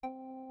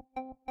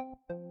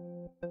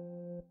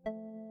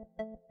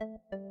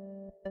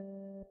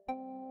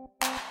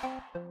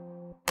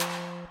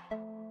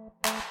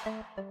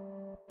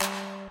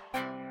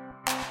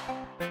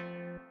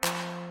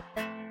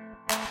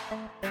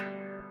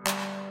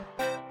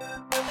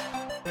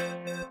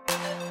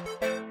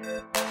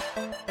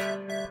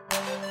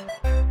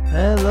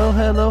Hello,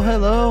 hello,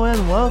 hello,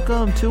 and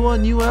welcome to a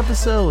new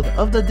episode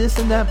of the This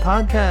and That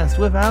podcast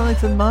with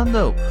Alex and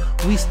Mondo.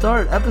 We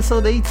start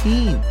episode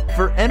 18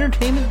 for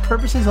entertainment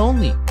purposes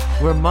only,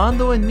 where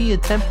Mondo and me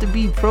attempt to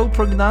be pro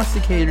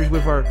prognosticators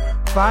with our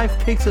 5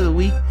 picks of the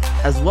week,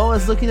 as well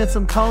as looking at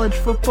some college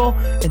football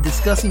and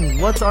discussing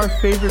what's our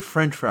favorite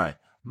French fry.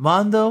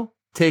 Mondo,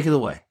 take it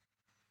away.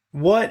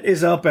 What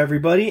is up,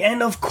 everybody?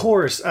 And of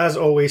course, as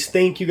always,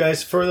 thank you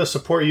guys for the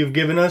support you've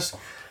given us.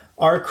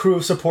 Our crew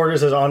of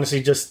supporters has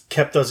honestly just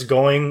kept us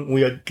going.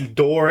 We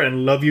adore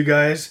and love you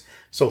guys.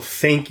 So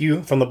thank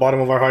you from the bottom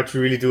of our hearts.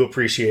 We really do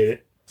appreciate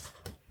it.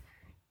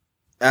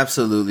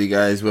 Absolutely,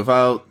 guys.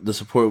 Without the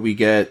support we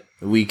get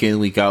week in,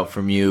 week out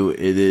from you, it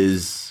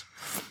is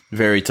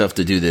very tough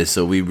to do this.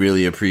 So we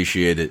really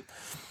appreciate it.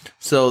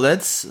 So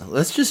let's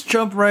just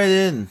jump right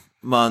in,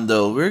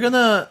 Mondo.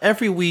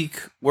 Every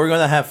week, we're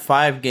going to have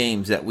 5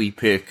 games that we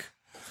pick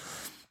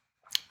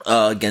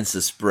against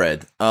the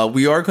spread.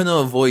 We are going to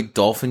avoid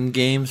Dolphin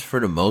games for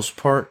the most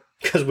part.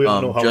 Because we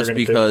don't know how just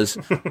we're going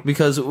to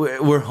because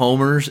we're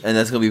homers, and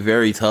that's going to be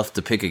very tough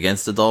to pick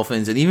against the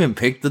Dolphins, and even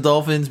pick the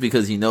Dolphins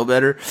because you know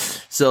better.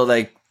 So,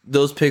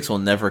 those picks will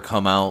never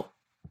come out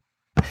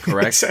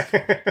correct.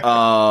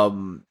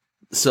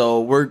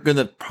 So we're going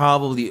to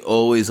probably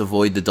always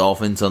avoid the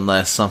Dolphins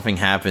unless something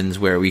happens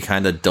where we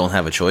kind of don't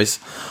have a choice.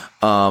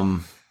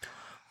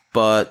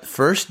 But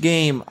first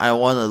game I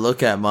want to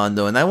look at,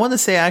 Mondo, and I want to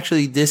say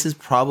actually this is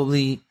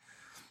probably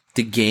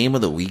the game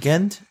of the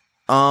weekend.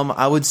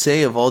 I would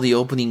say of all the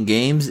opening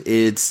games,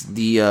 it's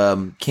the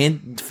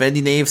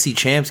defending AFC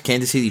champs,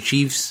 Kansas City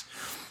Chiefs,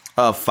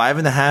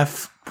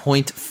 5.5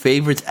 point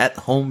favorites at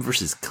home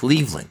versus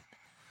Cleveland.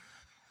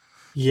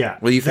 Yeah.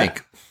 What do you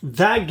think?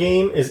 That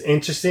game is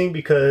interesting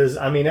because,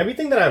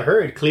 everything that I've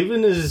heard,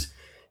 Cleveland is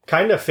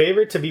kind of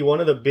favored to be one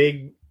of the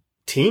big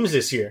teams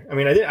this year.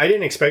 I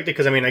didn't expect it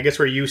because, I guess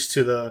we're used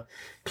to the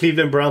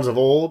Cleveland Browns of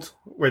old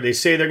where they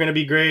say they're going to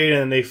be great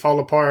and they fall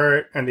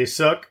apart and they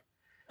suck.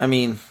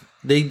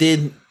 They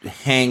did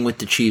hang with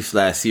the Chiefs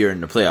last year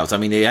in the playoffs.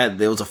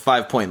 There was a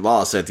 5-point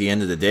loss at the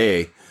end of the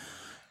day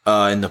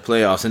in the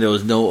playoffs, and there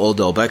was no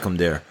Odell Beckham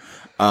there.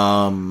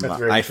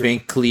 I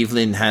think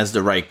Cleveland has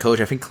the right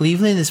coach. I think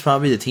Cleveland is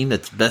probably the team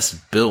that's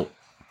best built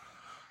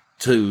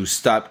to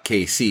stop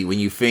KC. When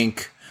you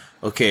think,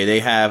 okay, they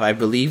have, I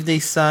believe they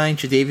signed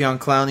Jadeveon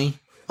Clowney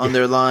on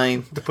their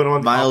line, to put him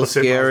on Myles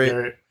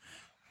Garrett.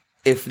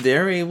 If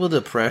they're able to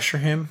pressure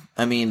him,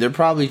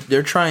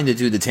 they're trying to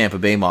do the Tampa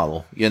Bay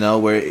model,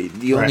 where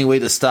the only way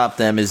to stop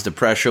them is to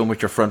pressure them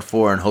with your front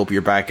four and hope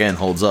your back end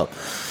holds up.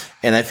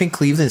 And I think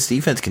Cleveland's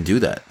defense can do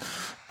that.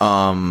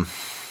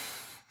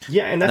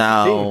 Yeah, and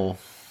that's the thing.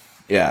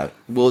 Yeah,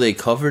 will they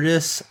cover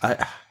this? I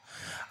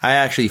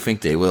actually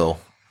think they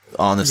will.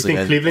 Honestly, you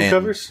think Cleveland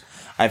covers?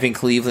 I think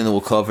Cleveland will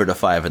cover the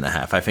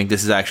 5.5. I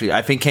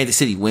think Kansas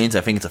City wins.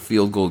 I think it's a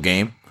field goal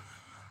game.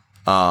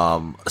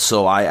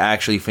 So I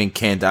actually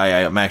think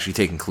I'm actually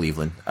taking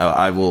Cleveland.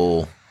 I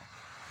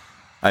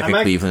think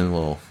Cleveland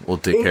will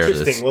take care of this.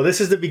 Interesting. Well, this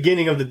is the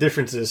beginning of the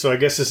differences, so I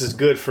guess this is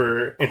good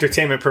for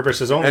entertainment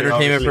purposes only.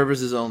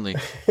 Purposes only.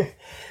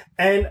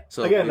 And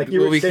so again,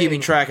 we'll be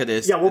keeping track of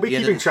this. Yeah, we'll be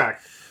keeping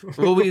track.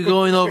 We'll be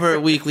going over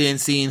it weekly and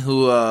seeing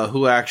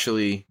who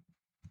actually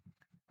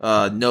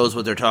knows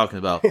what they're talking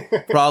about.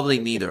 Probably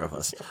neither of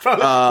us.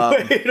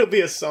 It'll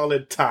be a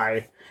solid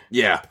tie.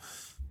 Yeah.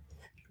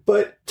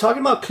 But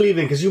talking about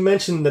Cleveland, because you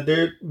mentioned that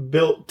they're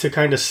built to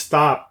kind of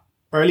stop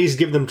or at least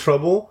give them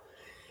trouble.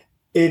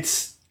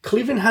 It's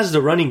Cleveland has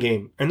the running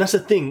game, and that's the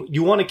thing.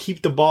 You want to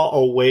keep the ball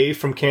away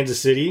from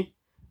Kansas City,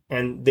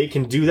 and they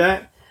can do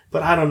that.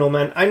 But I don't know,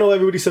 man. I know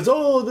everybody says,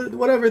 "Oh,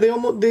 whatever, they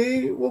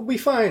will be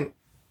fine."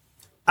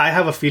 I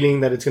have a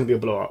feeling that it's going to be a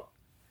blowout.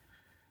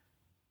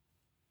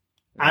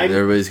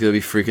 Everybody's going to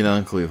be freaking out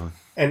in Cleveland,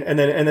 and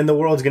then the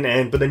world's going to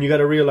end. But then you got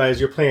to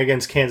realize you're playing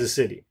against Kansas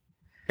City,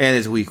 and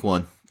it's week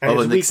 1 of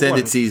an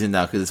extended season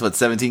now because it's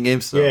 17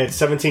 games. So. Yeah, it's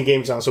 17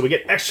 games now, so we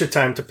get extra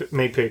time to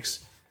make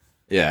picks.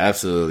 Yeah,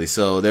 absolutely.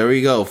 So there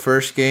we go.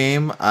 First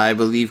game, I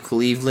believe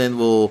Cleveland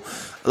will.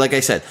 Like I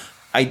said,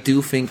 I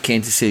do think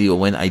Kansas City will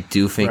win. I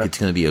do think it's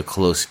going to be a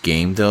close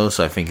game, though.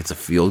 So I think it's a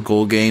field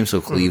goal game. So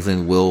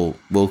Cleveland will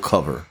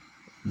cover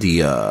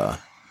the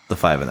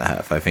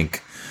 5.5. I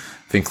think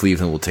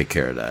Cleveland will take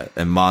care of that.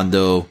 And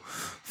Mondo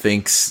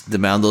thinks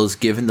Mondo's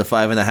given the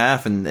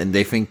 5.5, and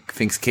they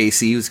thinks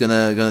KC is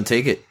gonna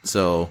take it.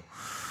 So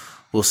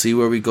we'll see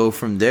where we go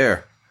from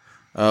there.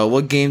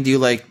 What game do you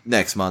like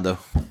next, Mondo?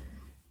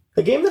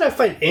 The game that I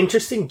find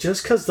interesting,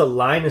 just because the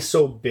line is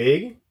so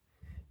big,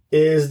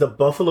 is the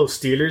Buffalo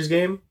Steelers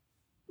game.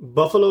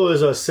 Buffalo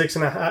is a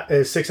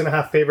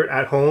 6.5 favorite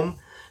at home.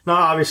 Now,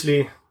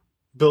 obviously,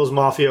 Bills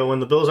Mafia, when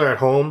the Bills are at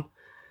home,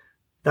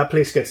 that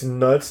place gets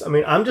nuts.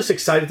 I'm just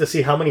excited to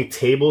see how many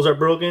tables are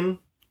broken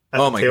at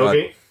the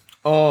tailgate. God.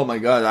 Oh my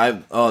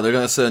God. They're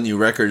going to set a new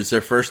record. It's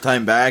their first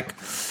time back.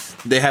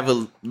 They have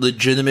a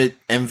legitimate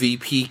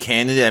MVP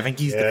candidate. I think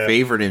he's the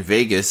favorite in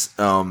Vegas,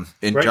 in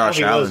right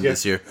Josh Allen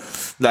this year.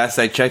 Last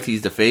I checked,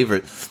 he's the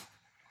favorite.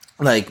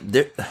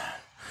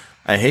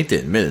 I hate to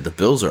admit it, the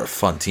Bills are a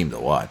fun team to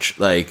watch.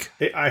 Like,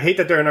 I hate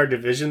that they're in our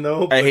division,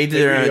 though. I hate that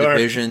they're in our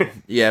division.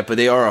 Yeah, but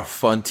they are a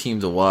fun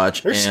team to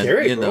watch. They're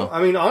scary, bro.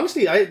 I mean,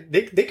 honestly,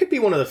 they could be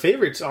one of the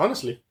favorites,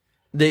 honestly.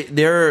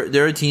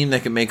 They're a team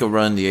that can make a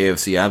run in the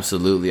AFC.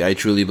 Absolutely. I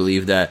truly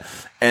believe that.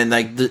 And,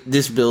 like,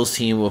 this Bills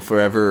team will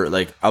forever,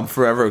 like, I'm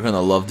forever going to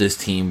love this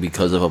team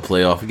because of a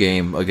playoff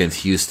game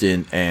against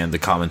Houston and the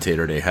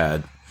commentator they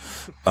had.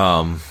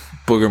 Booger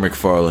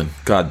McFarland.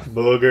 God.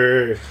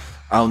 Booger.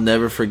 I'll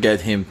never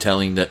forget him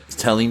telling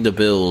the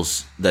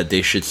Bills that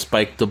they should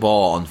spike the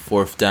ball on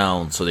 4th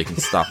down so they can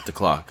stop the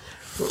clock.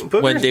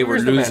 When they were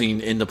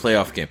losing in the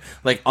playoff game.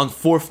 Like, on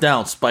 4th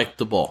down, spike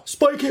the ball.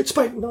 Spike it,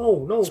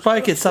 no.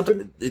 Spike it, stop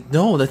it.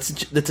 No,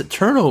 that's a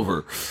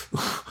turnover.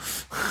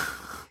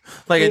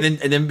 Like, and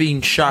then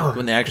being shocked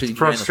when they actually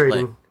ran the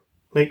play.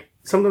 Like,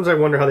 sometimes I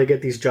wonder how they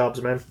get these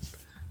jobs, man.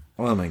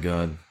 Oh my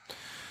god.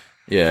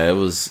 Yeah,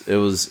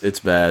 it's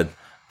bad.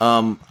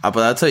 But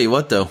I'll tell you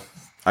what, though.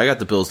 I got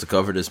the Bills to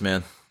cover this,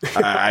 man.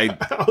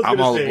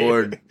 I'm all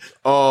aboard.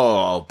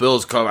 Oh,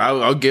 Bills cover.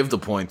 I'll give the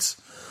points.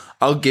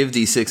 I'll give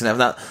these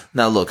 6.5.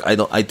 Now, look,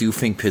 I do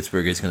think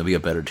Pittsburgh is going to be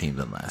a better team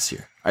than last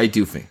year. I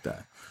do think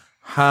that.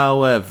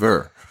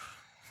 However,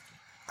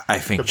 I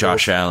think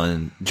Josh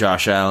Allen,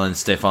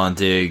 Stephon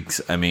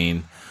Diggs. I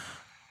mean,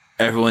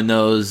 everyone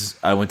knows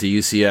I went to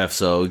UCF,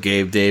 so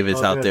Gabe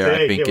Davis out there.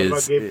 I think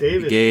is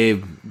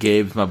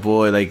Gabe's my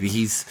boy. Like,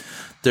 he's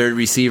third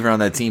receiver on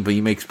that team, but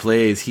he makes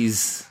plays.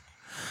 He's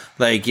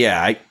like,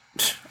 yeah,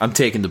 I'm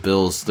taking the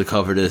Bills to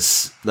cover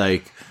this.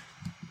 Like,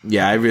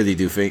 yeah, I really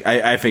do think.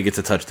 I think it's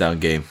a touchdown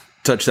game.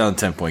 Touchdown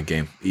 10-point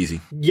game.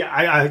 Easy.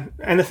 Yeah,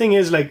 and the thing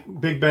is, like,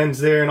 Big Ben's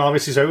there, and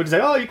obviously, so everybody's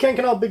like, oh, you can't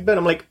get out Big Ben.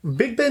 I'm like,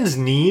 Big Ben's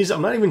knees,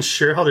 I'm not even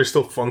sure how they're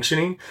still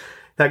functioning.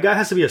 That guy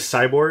has to be a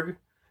cyborg.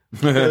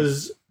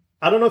 Because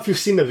I don't know if you've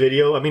seen the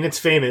video. I mean, it's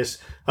famous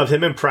of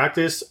him in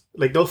practice.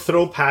 Like, they'll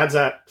throw pads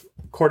at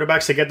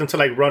quarterbacks to get them to,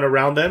 like, run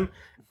around them.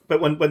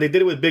 But when they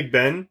did it with Big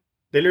Ben,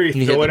 they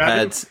literally throw it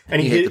at him,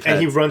 and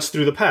he runs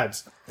through the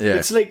pads. Yeah.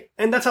 It's like,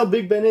 and that's how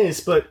Big Ben is,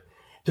 but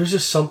there's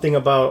just something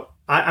about,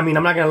 I mean,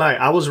 I'm not going to lie.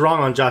 I was wrong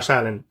on Josh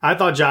Allen. I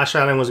thought Josh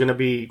Allen was going to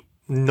be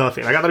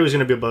nothing. Like, I thought he was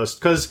going to be a bust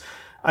because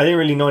I didn't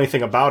really know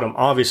anything about him,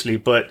 obviously,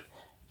 but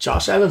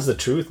Josh Allen's the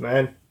truth,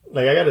 man.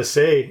 Like, I got to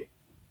say,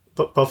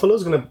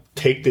 Buffalo's going to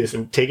take this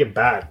and take it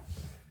back.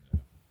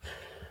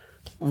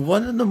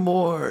 One of the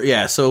more,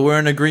 yeah, so we're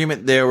in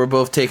agreement there. We're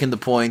both taking the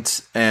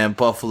points and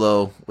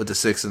Buffalo with the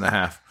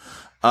 6.5.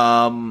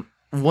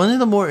 One of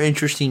the more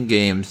interesting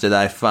games that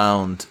I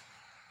found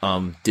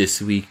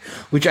this week,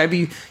 which I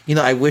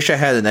wish I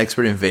had an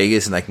expert in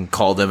Vegas and I can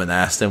call them and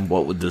ask them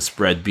what would the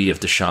spread be if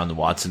Deshaun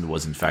Watson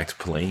was in fact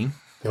playing.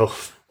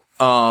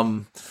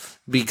 Oh.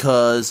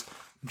 Because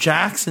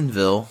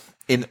Jacksonville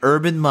in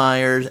Urban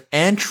Meyer's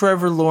and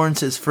Trevor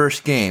Lawrence's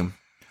first game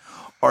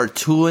are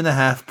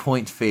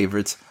 2.5-point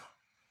favorites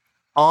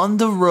on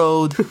the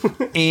road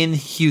in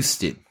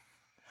Houston,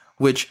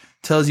 which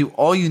tells you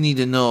all you need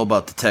to know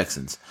about the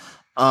Texans.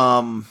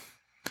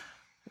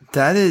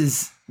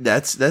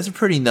 That's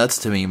pretty nuts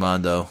to me,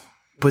 Mondo.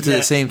 But to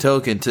the same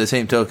token,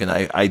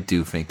 I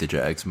do think the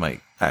Jags might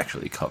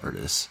actually cover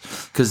this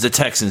because the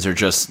Texans are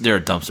they're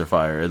a dumpster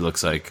fire. It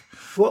looks like.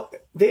 Well,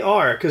 they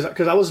are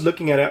because I was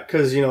looking at it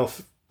because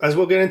as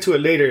we'll get into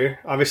it later.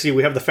 Obviously,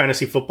 we have the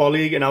Fantasy Football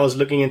League, and I was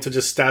looking into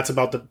just stats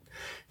about the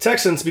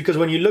Texans because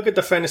when you look at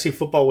the Fantasy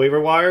Football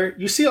waiver wire,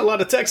 you see a lot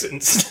of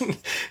Texans.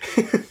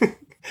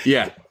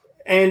 Yeah.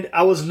 And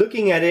I was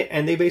looking at it,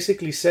 and they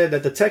basically said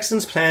that the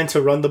Texans plan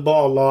to run the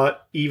ball a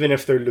lot, even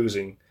if they're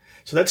losing.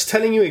 So that's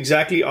telling you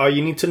exactly all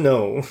you need to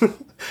know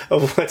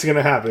of what's going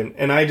to happen.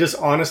 And I just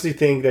honestly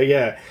think that,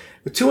 yeah,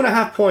 with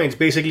 2.5 points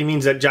basically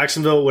means that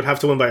Jacksonville would have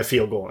to win by a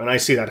field goal. And I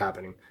see that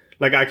happening.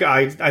 Like,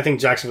 I think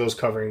Jacksonville's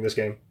covering this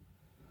game.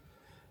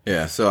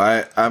 Yeah, so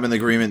I'm in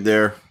agreement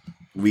there.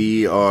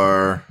 We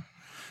are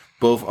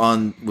both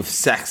on with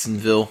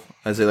Saxonville,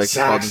 as they like to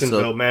call themselves.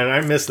 Saxonville, man,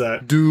 I miss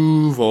that.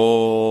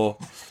 Duval.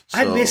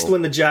 I missed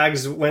when the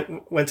Jags went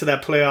to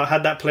that playoff,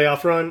 had that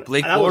playoff run.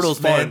 Blake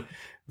Bortles, man.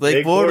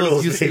 Blake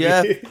Bortles,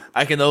 UCF.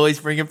 I can always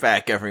bring it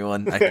back,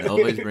 everyone. I can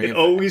always bring it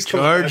always back.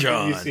 Charge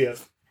on.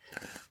 UCF.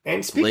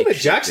 And speaking of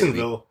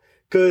Jacksonville,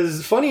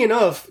 because funny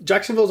enough,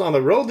 Jacksonville's on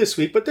the road this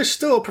week, but there's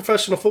still a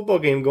professional football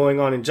game going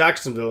on in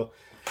Jacksonville.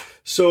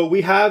 So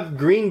we have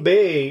Green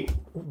Bay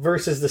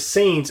versus the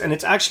Saints, and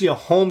it's actually a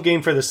home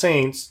game for the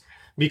Saints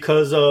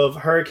because of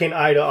Hurricane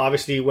Ida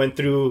obviously went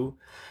through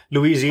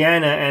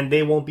Louisiana, and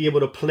they won't be able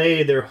to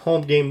play their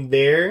home game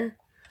there.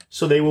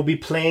 So they will be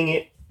playing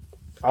it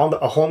on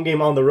a home game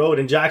on the road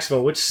in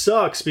Jacksonville, which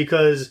sucks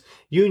because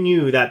you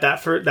knew that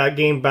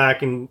game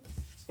back in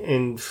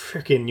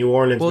freaking New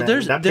Orleans. Well, man,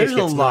 there's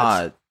a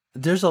lot. Nuts.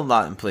 There's a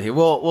lot in play here.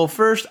 Well,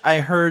 first I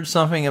heard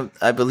something.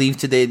 I believe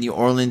today, New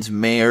Orleans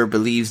mayor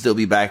believes they'll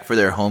be back for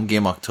their home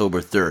game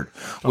October 3rd,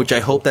 which I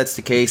hope that's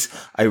the case.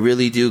 I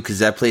really do, because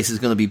that place is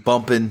going to be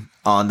bumping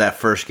on that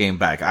first game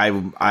back.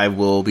 I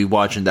will be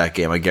watching that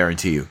game. I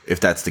guarantee you, if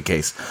that's the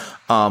case.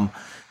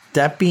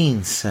 That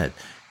being said,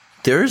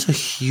 there's a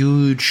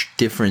huge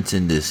difference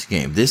in this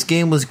game. This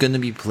game was going to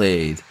be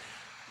played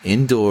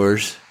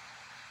indoors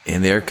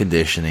in air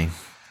conditioning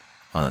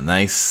on a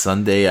nice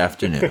Sunday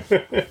afternoon.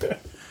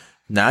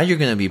 Now you're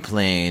going to be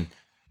playing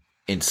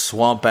in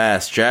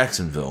swamp-ass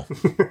Jacksonville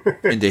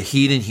in the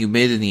heat and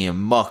humidity and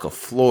muck of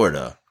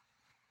Florida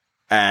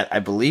at, I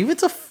believe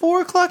it's a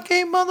 4 o'clock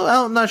game.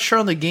 I'm not sure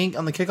on the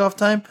kickoff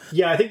time.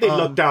 Yeah, I think they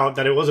lucked out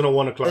that it wasn't a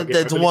 1 o'clock game.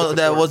 They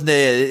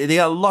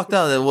got lucked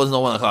out that it wasn't a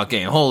 1 o'clock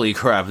game. Holy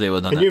crap, they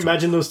would not. Can you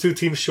imagine those two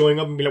teams showing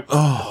up and be like,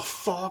 what the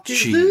fuck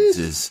is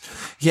this?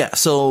 Yeah,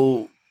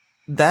 so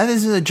that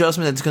is an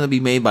adjustment that's going to be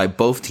made by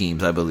both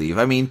teams, I believe.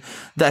 I mean,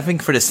 I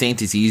think for the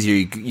Saints, it's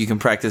easier. You can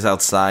practice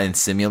outside and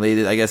simulate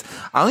it, I guess.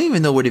 I don't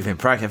even know where they've been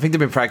practicing. I think they've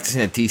been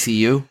practicing at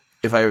TCU.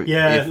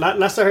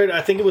 Last I heard,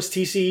 I think it was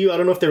TCU. I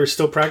don't know if they were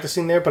still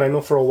practicing there, but I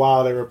know for a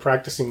while they were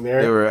practicing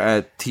there. They were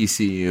at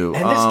TCU.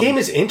 And this game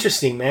is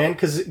interesting, man,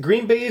 because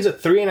Green Bay is a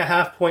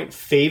 3.5-point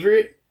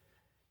favorite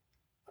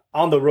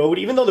on the road,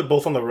 even though they're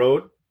both on the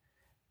road.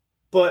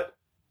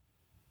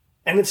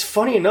 And it's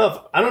funny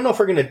enough, I don't know if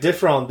we're going to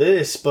differ on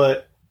this,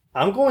 but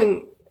I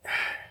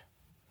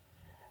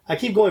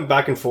keep going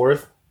back and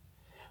forth,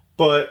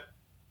 but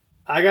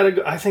I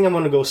think I'm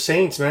going to go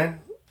Saints,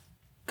 man.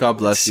 God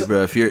bless you,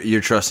 bro. If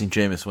you're trusting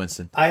Jameis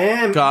Winston, I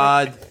am.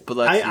 God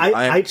bless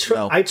you.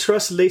 I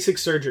trust LASIK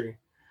surgery.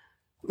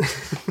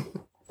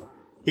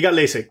 He got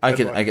LASIK.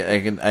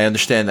 I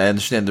understand. I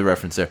understand the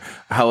reference there.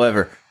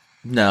 However,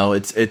 no,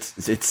 it's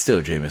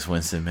still Jameis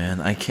Winston,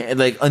 man. I can't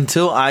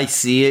until I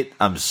see it.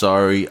 I'm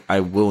sorry,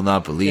 I will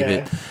not believe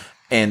it.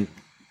 And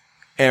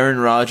Aaron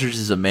Rodgers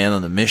is a man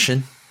on a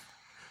mission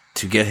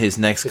to get his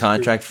next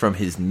contract from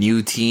his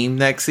new team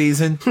next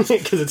season.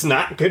 Because it's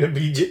not going to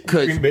be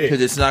Green Bay.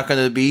 Because it's not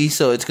going to be,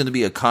 so it's going to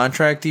be a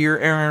contract year,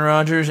 Aaron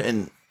Rodgers,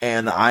 and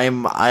I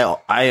am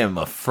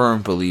a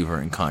firm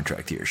believer in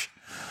contract years.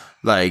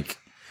 Like,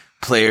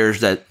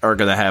 players that are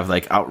going to have,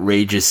 like,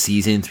 outrageous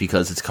seasons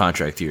because it's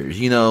contract years,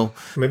 you know?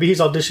 Maybe he's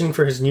auditioning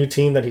for his new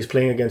team that he's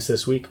playing against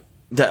this week.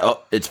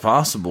 It's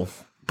possible.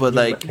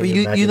 But,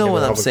 you know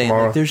what I'm saying?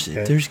 Like,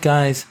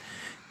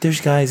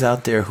 there's guys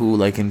out there who,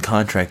 like, in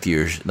contract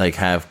years, like,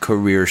 have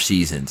career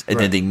seasons, and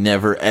then they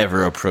never,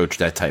 ever approach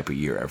that type of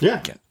year ever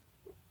again.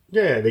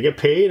 Yeah, they get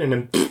paid, and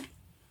then...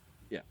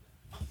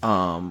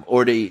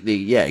 Or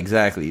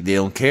exactly. They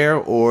don't care,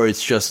 or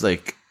it's just,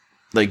 like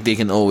they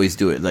can always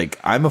do it. Like,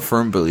 I'm a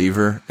firm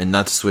believer, and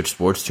not to switch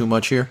sports too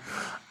much here,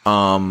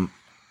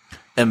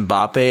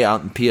 Mbappe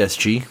out in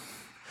PSG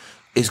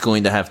is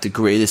going to have the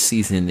greatest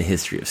season in the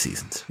history of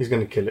seasons. He's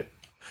going to kill it.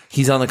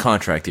 He's on the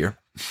contract year.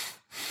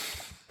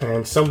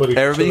 And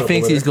everybody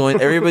thinks he's going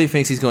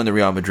to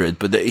Real Madrid,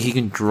 but he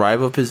can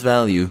drive up his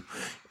value,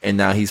 and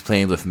now he's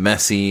playing with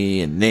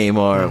Messi and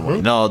Neymar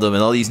and Ronaldo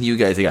and all these new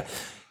guys they got.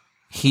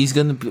 He's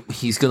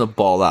gonna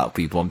ball out,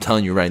 people. I'm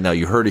telling you right now.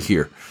 You heard it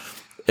here.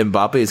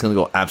 Mbappe is gonna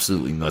go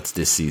absolutely nuts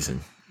this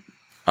season.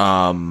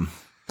 But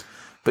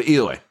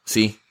either way,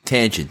 see,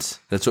 tangents.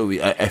 That's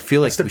what I feel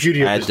like we should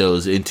add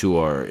those into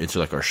our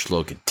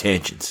slogan,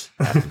 tangents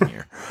happen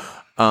here.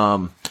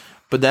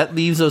 But that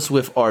leaves us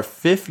with our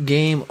 5th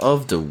game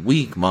of the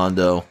week,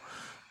 Mondo.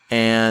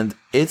 And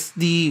it's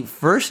the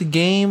first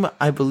game,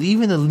 I believe,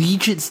 in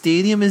Allegiant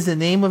Stadium is the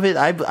name of it.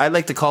 I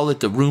like to call it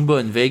the Roomba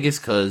in Vegas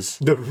because...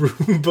 The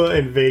Roomba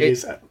in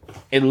Vegas.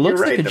 It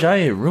looks like a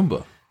giant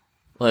Roomba.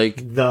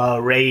 Like the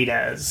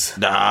Raiders.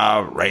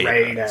 The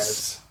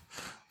Raiders.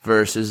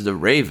 Versus the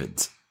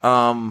Ravens.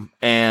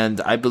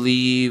 And I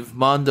believe,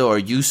 Mondo, are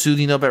you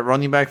suiting up at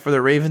running back for the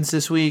Ravens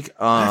this week?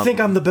 I think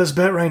I'm the best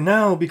bet right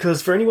now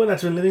because for anyone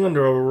that's been living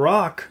under a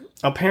rock,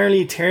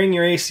 apparently tearing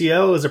your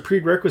ACL is a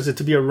prerequisite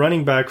to be a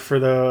running back for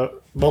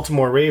the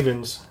Baltimore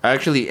Ravens.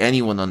 Actually,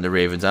 anyone on the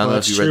Ravens. I don't know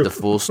if you read the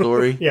full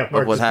story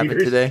of what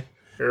happened today.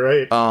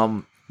 You're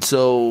right.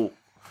 So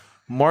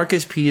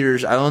Marcus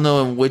Peters, I don't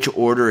know in which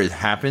order it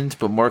happened,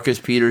 but Marcus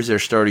Peters, their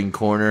starting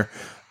corner,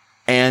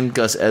 and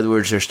Gus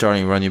Edwards, their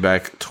starting running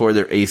back, tore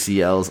their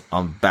ACLs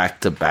on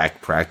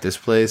back-to-back practice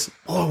plays.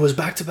 Oh, it was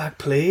back-to-back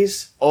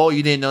plays? Oh,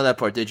 you didn't know that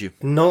part, did you?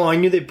 No, I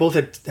knew they both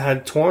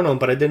had torn them,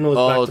 but I didn't know it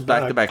was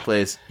back-to-back. Back-to-back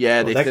plays.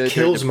 Yeah, they that said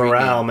kills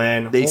morale,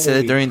 man. They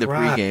said it during the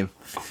pregame.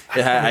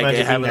 It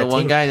happened to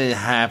one guy, and it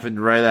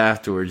happened right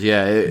afterwards.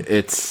 Yeah,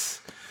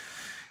 it's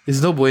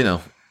no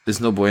bueno.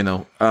 It's no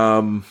bueno.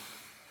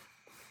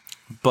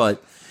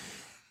 But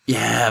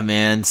yeah,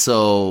 man.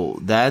 So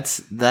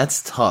that's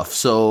tough.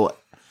 So.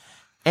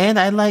 And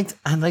I liked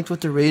what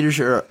the Raiders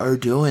are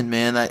doing,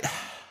 man.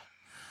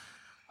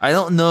 I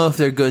don't know if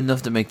they're good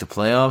enough to make the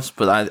playoffs,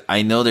 but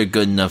I know they're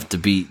good enough to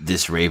beat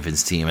this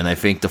Ravens team. And I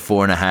think the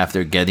 4.5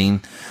 they're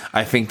getting,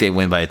 I think they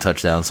win by a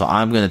touchdown. So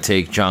I'm going to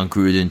take John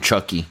Gruden,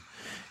 Chucky,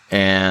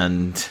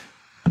 and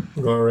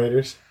going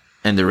Raiders.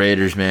 And the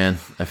Raiders, man.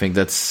 I think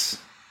that's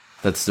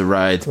the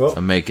ride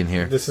I'm making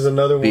here. This is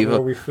another one where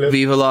we flip.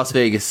 Viva Las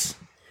Vegas.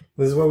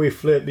 This is where we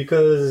flip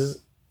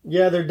because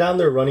they're down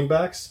their running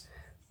backs,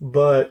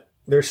 but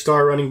their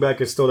star running back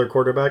is still their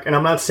quarterback. And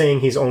I'm not saying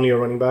he's only a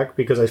running back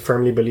because I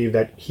firmly believe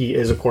that he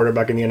is a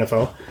quarterback in the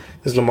NFL.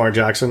 This is Lamar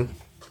Jackson.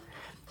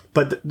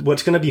 But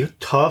what's going to be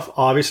tough,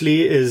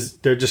 obviously, is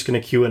they're just going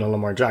to queue in a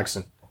Lamar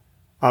Jackson.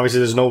 Obviously,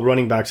 there's no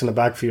running backs in the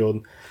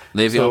backfield.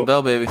 Le'Veon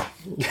Bell, baby.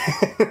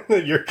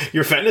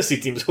 your fantasy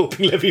team's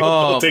hoping Le'Veon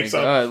Bell takes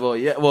off.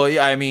 Well,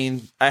 yeah. I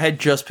mean, I had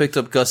just picked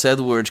up Gus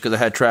Edwards because I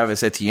had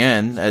Travis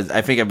Etienne.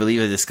 I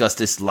believe I discussed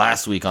this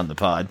last week on the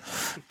pod.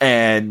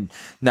 And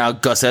now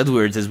Gus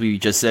Edwards, as we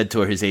just said,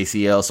 tore his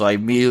ACL. So I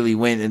immediately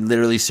went and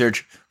literally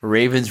searched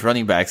Ravens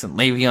running backs, and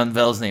Le'Veon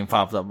Bell's name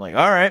popped up. I'm like,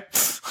 all right,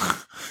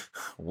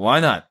 why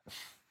not?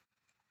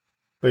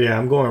 But yeah,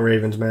 I'm going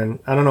Ravens, man.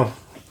 I don't know.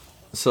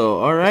 So,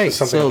 all right.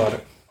 Something about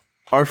it.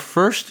 Our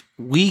first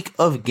week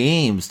of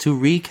games, to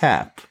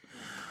recap,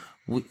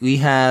 we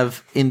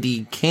have in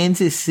the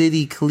Kansas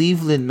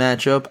City-Cleveland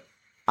matchup,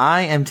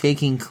 I am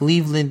taking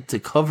Cleveland to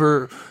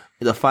cover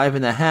the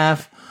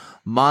 5.5.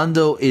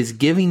 Mondo is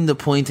giving the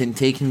point and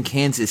taking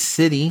Kansas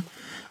City.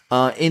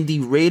 In the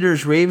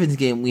Raiders-Ravens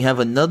game, we have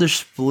another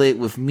split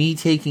with me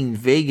taking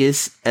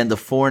Vegas and the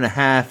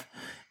 4.5,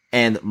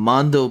 and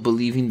Mondo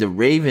believing the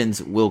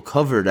Ravens will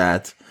cover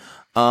that.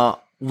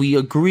 We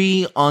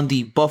agree on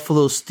the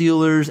Buffalo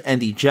Steelers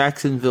and the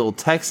Jacksonville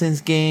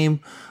Texans game,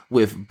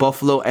 with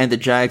Buffalo and the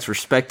Jags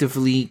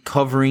respectively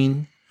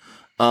covering.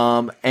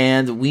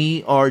 And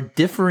we are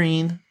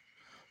differing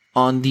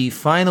on the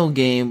final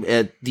game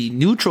at the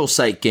neutral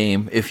site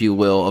game, if you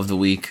will, of the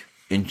week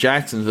in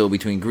Jacksonville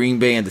between Green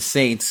Bay and the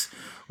Saints,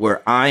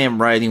 where I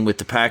am riding with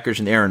the Packers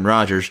and Aaron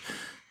Rodgers,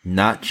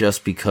 not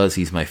just because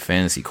he's my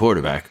fantasy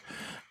quarterback.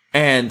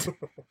 And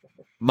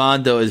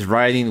Mondo is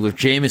riding with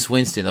Jameis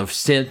Winston, of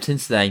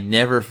symptoms that I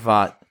never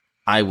thought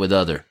I would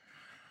utter.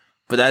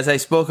 But as I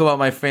spoke about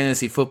my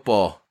fantasy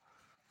football,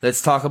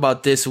 let's talk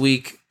about this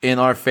week in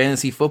our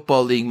fantasy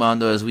football league,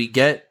 Mondo, as we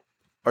get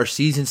our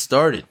season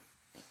started.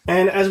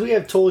 And as we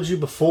have told you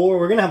before,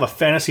 we're gonna have a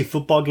fantasy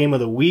football game of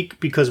the week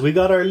because we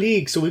got our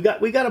league. So we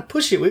gotta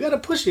push it. We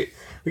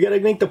gotta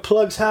make the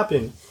plugs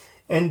happen.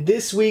 And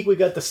this week we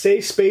got the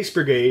Safe Space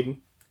Brigade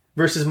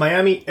versus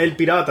Miami El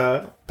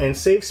Pirata. And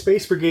Safe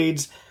Space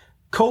Brigade's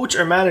coach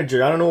or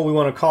manager, I don't know what we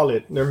want to call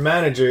it. Their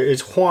manager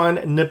is Juan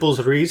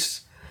Nipples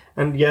Reese.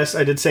 And yes,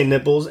 I did say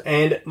Nipples.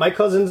 And my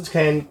cousins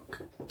can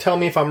tell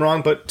me if I'm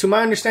wrong, but to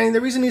my understanding,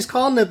 the reason he's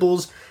called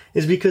Nipples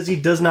is because he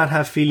does not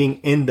have feeling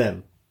in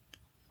them.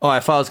 Oh, I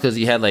thought it's because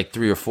he had like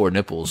 3 or 4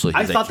 nipples. So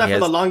I thought that for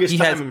the longest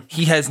time.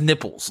 He has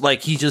nipples.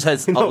 Like, he just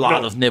has a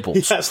lot of nipples.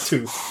 He has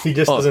 2. He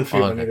just doesn't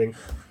feel anything.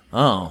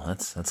 Oh,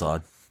 that's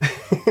odd.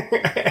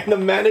 And the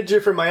manager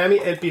for Miami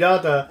El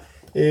Pirata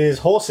is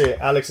Jose,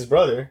 Alex's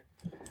brother.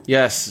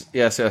 Yes.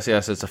 It's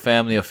a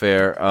family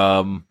affair.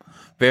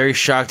 Very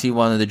shocked he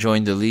wanted to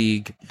join the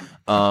league.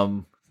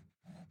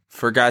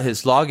 Forgot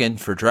his login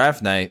for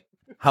draft night.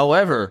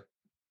 However,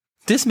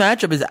 this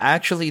matchup is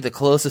actually the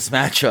closest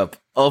matchup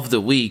of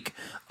the week,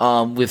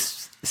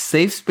 with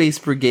Safe Space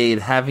Brigade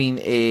having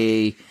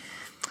a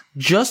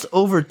just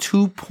over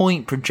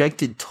 2-point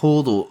projected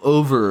total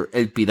over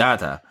El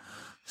Pirata.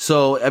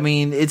 So, I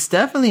mean, it's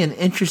definitely an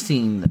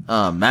interesting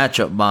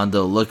matchup,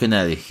 Mondo, looking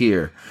at it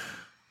here.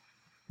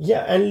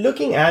 Yeah, and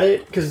looking at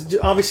it, because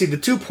obviously the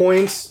 2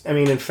 points, I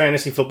mean, in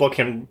fantasy football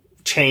can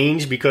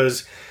change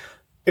because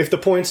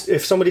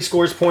if somebody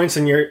scores points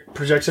and your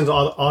projections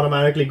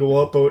automatically go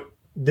up, but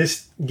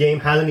this game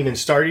hasn't even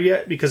started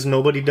yet because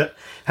nobody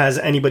has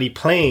anybody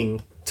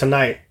playing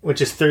tonight, which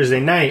is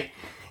Thursday night.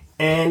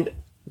 And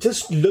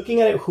just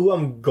looking at it, who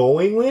I'm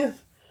going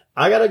with,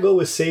 I gotta go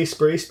with Safe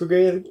Space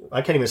Brigade.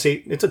 I can't even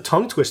say it's a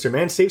tongue twister,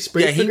 man. Safe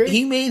Space Brigade.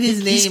 He made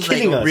his name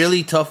like a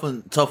really tough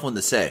one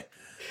to say.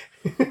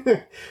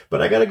 But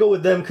I gotta go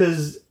with them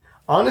because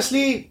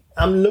honestly,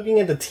 I'm looking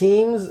at the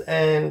teams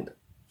and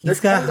he's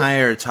got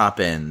higher top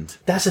end.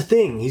 That's the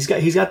thing. He's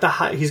got the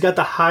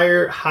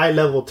higher high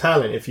level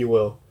talent, if you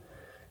will.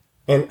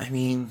 And I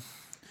mean,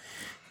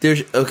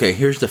 here's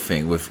the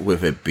thing with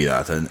it,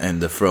 Pirata,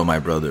 and to throw my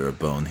brother a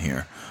bone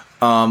here.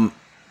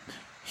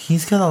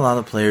 He's got a lot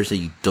of players that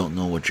you don't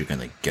know what you're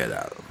gonna get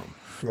out of him.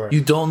 Right.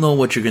 You don't know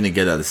what you're gonna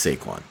get out of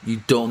Saquon.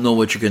 You don't know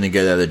what you're gonna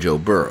get out of Joe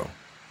Burrow.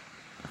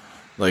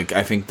 Like,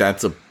 I think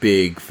that's a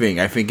big thing.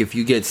 I think if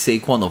you get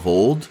Saquon of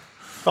old,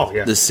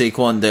 the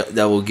Saquon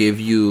that will give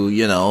you,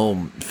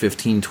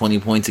 15, 20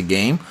 points a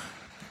game,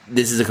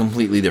 this is a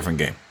completely different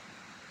game.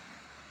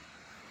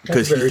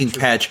 Because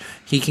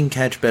he can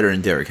catch better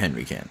than Derrick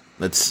Henry can.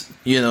 That's,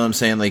 you know what I'm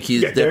saying? Like,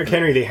 Derrick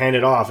Henry, they hand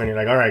it off, and you're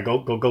like, all right,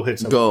 go hit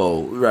something.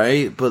 Go,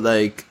 right? But,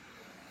 like,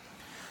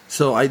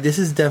 so this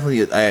is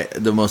definitely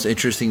the most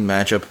interesting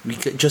matchup,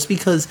 just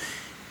because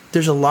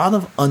there's a lot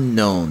of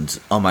unknowns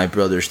on my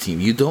brother's team.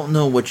 You don't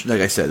know what you're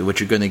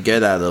going to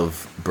get out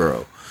of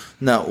Burrow.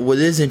 Now, what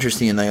is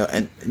interesting,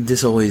 and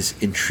this always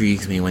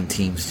intrigues me when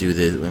teams do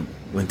this.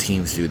 When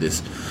teams do this,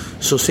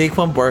 so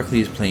Saquon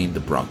Barkley is playing the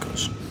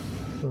Broncos.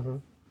 Mm-hmm.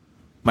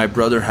 My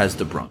brother has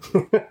the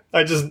Broncos.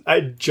 I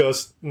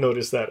just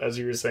noticed that as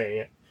you were saying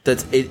it.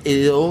 That's it.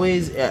 It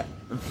always and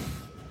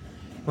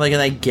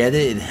I get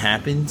it. It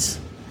happens,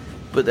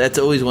 but that's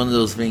always one of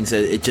those things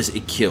that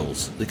it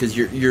kills because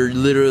you're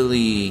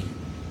literally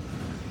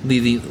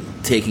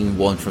taking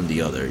one from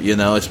the other.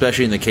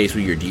 Especially in the case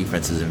where your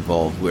defense is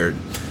involved, where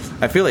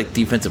I feel like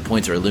defensive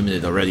points are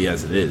limited already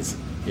as it is.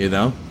 You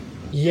know.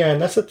 Yeah,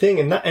 and that's the thing.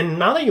 And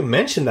now that you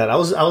mentioned that, I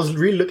was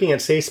really looking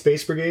at Safe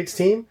Space Brigade's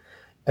team,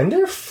 and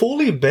they're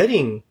fully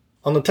betting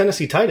on the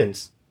Tennessee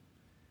Titans.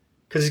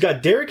 Because he's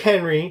got Derrick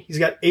Henry, he's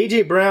got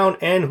A.J. Brown,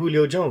 and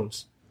Julio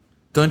Jones.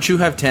 Don't you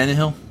have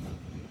Tannehill?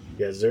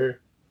 Yes, sir.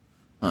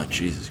 Oh,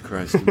 Jesus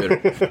Christ. You better,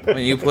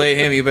 when you play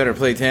him, you better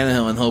play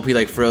Tannehill and hope he,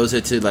 like, throws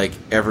it to, like,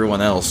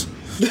 everyone else.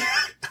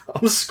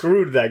 I'm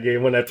screwed that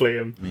game when I play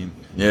him. I mean,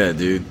 yeah,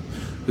 dude.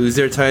 Who's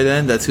their tight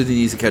end? That's who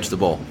needs to catch the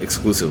ball,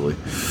 exclusively.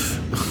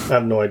 I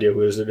have no idea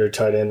who their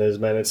tight end is,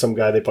 man. It's some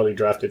guy they probably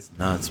drafted.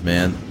 Nuts,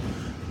 man.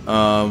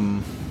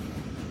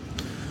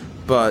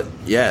 But,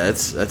 yeah,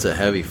 that's a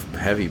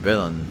heavy bet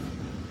on...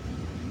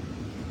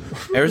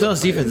 Arizona's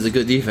defense is a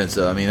good defense,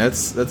 though. I mean,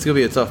 that's going to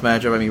be a tough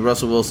matchup. I mean,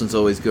 Russell Wilson's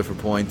always good for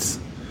points.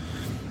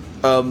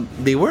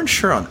 They weren't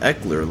sure on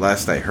Eckler,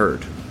 last I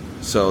heard.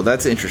 So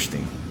that's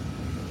interesting.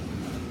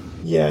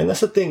 Yeah, and that's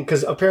the thing,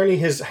 because apparently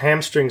his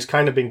hamstring's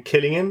kind of been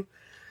killing him.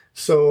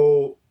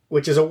 So,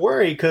 which is a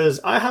worry, because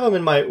I have him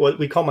in my, what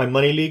we call my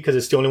money league, because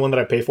it's the only one that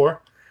I pay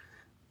for.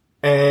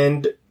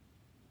 And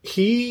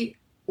he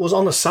was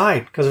on the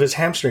side because of his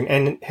hamstring.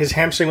 And his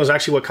hamstring was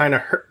actually what kind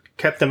of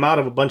kept him out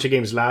of a bunch of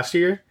games last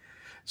year.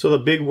 So the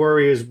big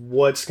worry is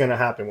what's going to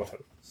happen with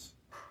him.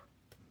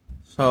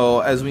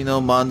 So, as we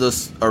know,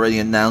 Mondo's already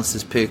announced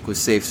his pick with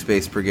Safe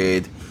Space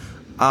Brigade.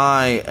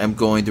 I am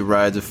going to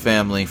ride the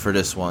family for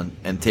this one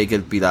and take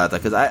it Pirata.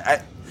 Because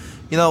I,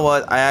 you know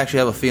what? I actually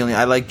have a feeling.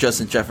 I like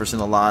Justin Jefferson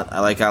a lot.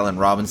 I like Allen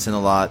Robinson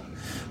a lot.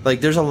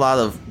 Like, there's a lot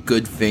of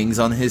good things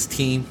on his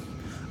team.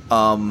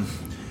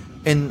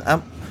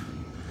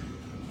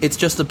 It's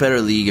just a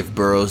better league if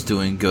Burrow's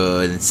doing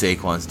good and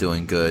Saquon's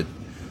doing good.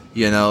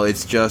 You know, I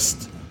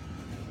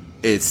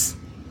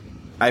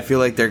feel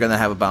like they're going to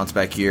have a bounce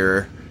back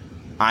year.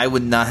 I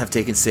would not have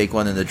taken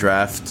Saquon in the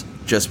draft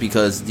just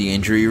because the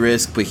injury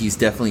risk, but he's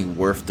definitely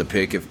worth the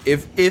pick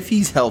if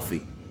he's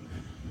healthy.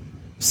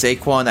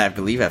 Saquon, I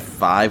believe, at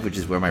 5, which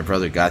is where my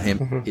brother got him.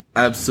 Mm-hmm.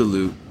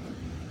 Absolute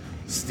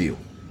steal.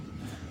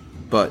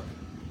 But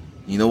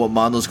you know what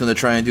Mondo's going to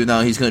try and do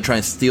now? He's going to try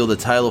and steal the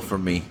title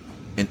from me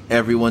in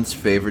everyone's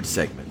favorite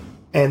segment.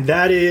 And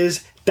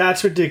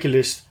that's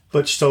ridiculous,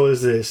 but so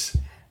is this.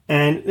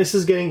 And this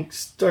is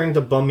starting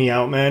to bum me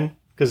out, man.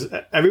 Because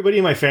everybody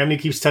in my family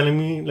keeps telling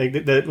me like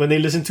that when they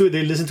listen to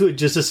it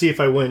just to see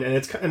if I win,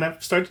 and I'm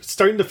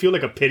starting to feel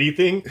like a pity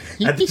thing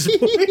at this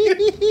point.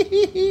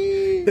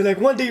 They're like,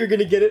 one day you're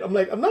gonna get it. I'm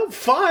like, I'm not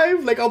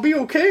 5. Like, I'll be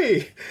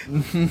okay.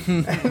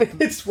 And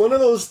it's one of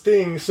those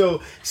things.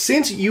 So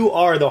since you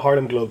are the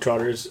Harlem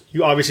Globetrotters,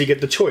 you obviously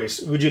get the choice.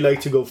 Would you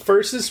like to go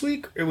first this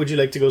week, or would you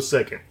like to go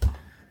second?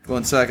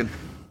 Going second.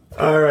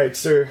 All right,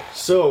 sir.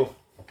 So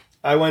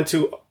I went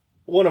to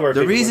one of our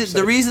the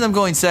reason I'm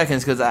going second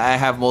is because I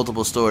have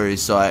multiple stories,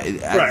 so I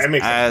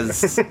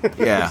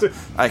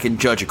can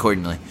judge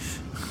accordingly.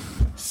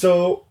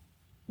 So,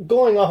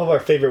 going off of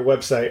our favorite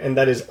website, and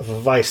that is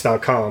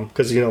Vice.com,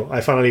 because I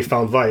finally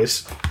found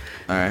Vice.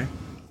 All right.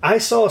 I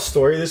saw a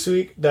story this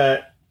week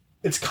that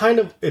it's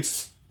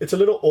a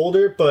little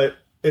older, but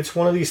it's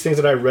one of these things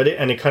that I read it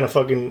and it kind of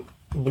fucking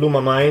blew my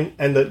mind.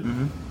 And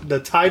the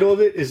title of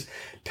it is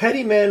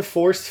 "Petty Man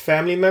Forced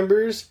Family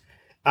Members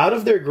Out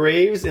of Their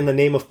Graves in the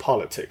Name of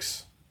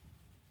Politics."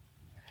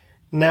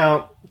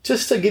 Now,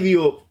 just to give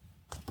you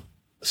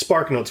a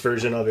Spark Notes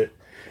version of it,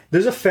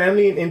 there's a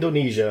family in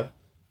Indonesia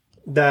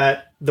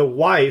that the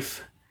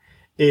wife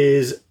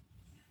was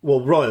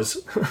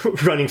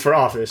running for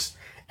office,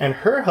 and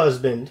her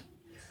husband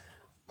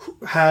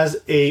has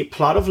a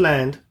plot of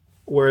land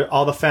where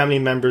all the family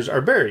members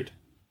are buried,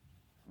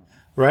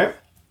 right?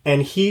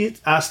 And he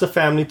asked the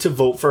family to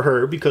vote for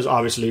her because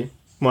obviously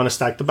want to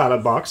stack the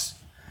ballot box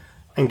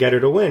and get her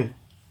to win.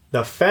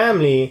 The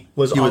family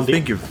was you would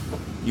think your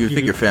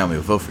family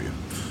would vote for you.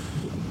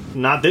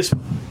 Not this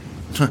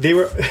one. they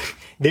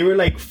were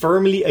like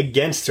firmly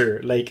against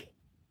her, like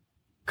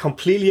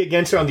completely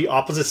against her on the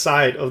opposite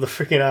side of the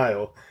freaking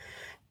aisle.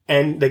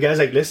 And the guy's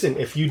like, listen,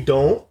 if you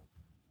don't,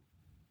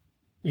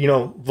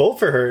 vote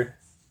for her,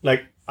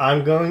 like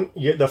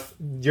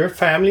your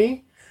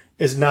family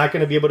is not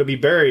going to be able to be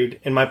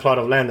buried in my plot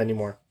of land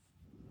anymore.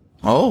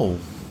 Oh.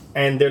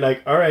 And they're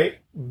like, all right,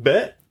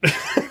 bet.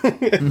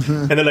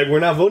 And they're like, we're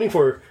not voting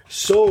for her.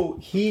 So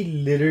he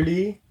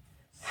literally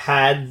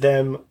had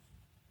them.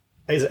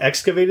 Is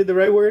excavated the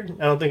right word?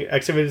 I don't think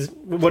excavated is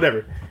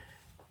whatever.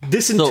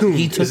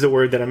 Disentombed is the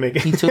word that I'm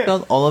making. He took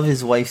out all of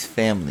his wife's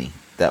family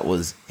that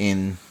was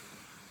in,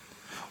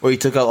 or he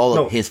took out all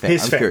of his family.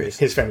 I'm curious.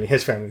 His family.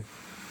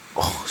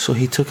 Oh, so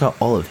he took out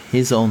all of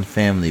his own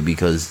family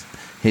because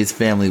his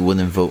family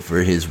wouldn't vote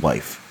for his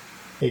wife.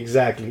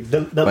 Exactly.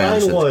 The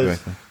line was,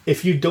 correctly,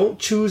 if you don't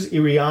choose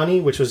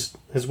Iriani, which was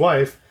his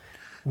wife,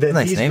 then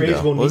nice these name,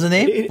 graves will... What was the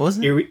name? What was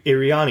it?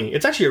 Iriani.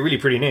 It's actually a really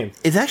pretty name.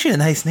 It's actually a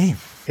nice name.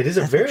 It is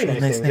a very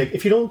nice name. Like,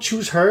 if you don't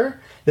choose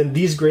her, then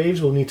these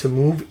graves will need to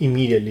move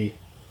immediately.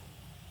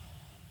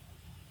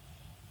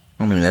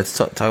 I mean, let's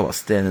talk about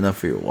standing up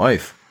for your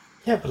wife.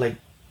 Yeah, but like,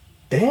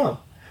 damn.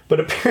 But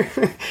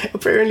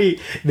apparently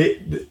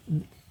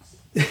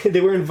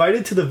they were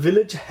invited to the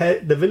village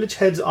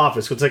head's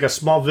office. It's like a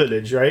small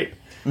village, right?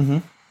 Mm-hmm.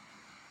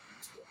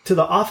 To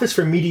the office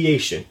for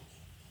mediation.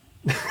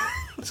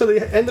 So they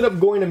ended up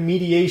going to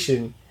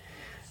mediation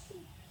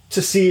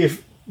to see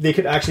if they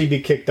could actually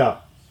be kicked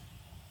out.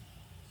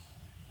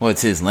 Well,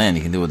 it's his land.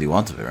 He can do what he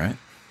wants with it, right?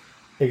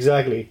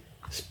 Exactly.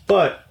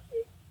 But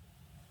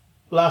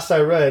last I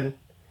read,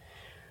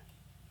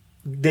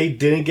 they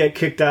didn't get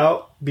kicked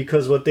out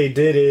because what they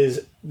did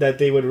is that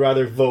they would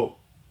rather vote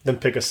than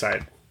pick a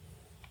side.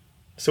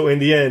 So in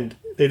the end,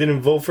 they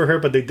didn't vote for her,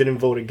 but they didn't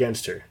vote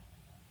against her.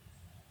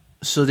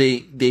 So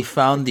they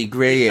found the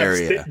gray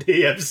area.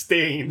 They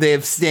abstained. They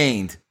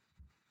abstained.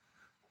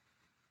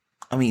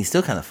 I mean, he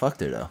still kind of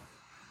fucked her, though.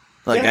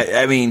 Like, yeah.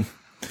 I mean,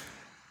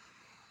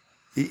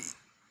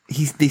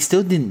 they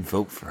still didn't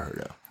vote for her,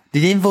 though. They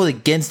didn't vote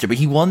against her, but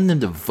he wanted them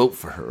to vote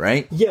for her,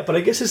 right? Yeah, but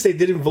I guess since they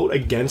didn't vote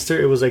against her,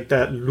 it was like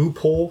that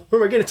loophole.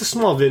 Remember, again, it's a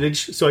small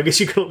village, so I guess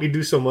you can only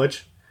do so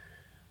much.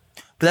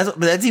 But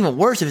that's even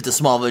worse if it's a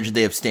small village and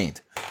they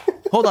abstained.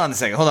 Hold on a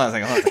second.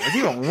 It's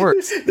even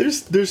worse.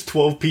 There's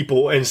 12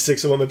 people and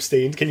 6 of them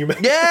abstained. Can you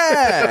imagine?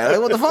 Yeah!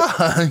 Like, what the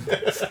fuck?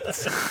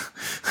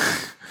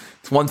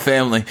 It's one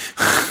family.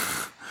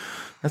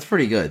 That's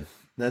pretty good.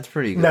 Now,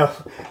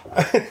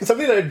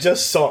 something that I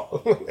just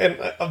saw, and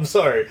I'm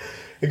sorry.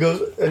 It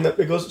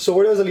goes, so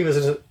where does it leave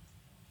us?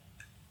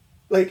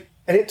 Like,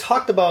 and it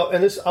talked about,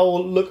 and this, I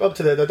will look up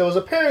to that there was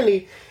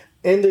apparently,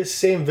 in this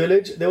same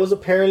village, there was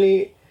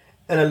apparently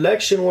an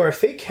election where a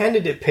fake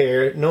candidate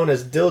pair known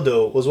as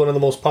Dildo was one of the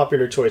most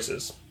popular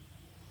choices.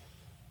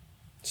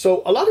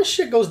 So a lot of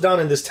shit goes down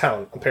in this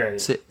town, apparently.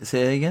 Say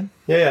it again?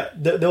 Yeah.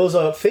 There was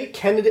a fake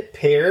candidate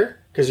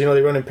pair, because, they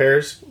run in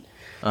pairs,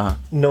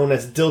 known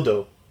as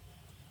Dildo.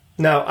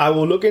 Now, I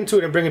will look into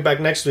it and bring it back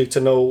next week to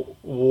know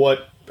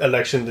what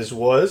election this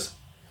was.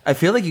 I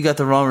feel like you got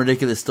the wrong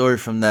ridiculous story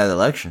from that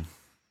election.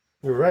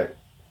 You're right.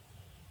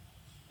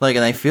 Like,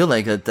 and I feel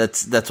like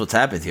that's what's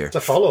happened here. It's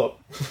a follow-up.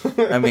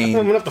 I mean,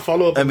 I'm going to have to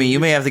follow up. I mean, you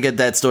may have to get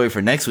that story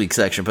for next week's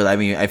section, but I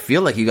mean, I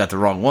feel like you got the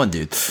wrong one,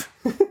 dude.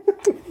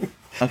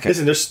 Okay.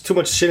 Listen, there's too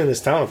much shit in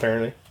this town,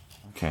 apparently.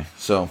 Okay,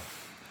 so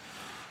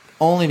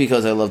only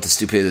because I love the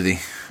stupidity.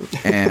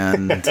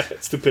 And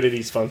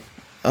stupidity's fun.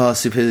 Oh,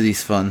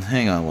 stupidity's fun.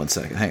 Hang on one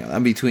second.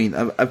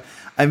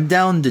 I'm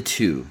down to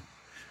 2.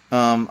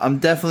 I'm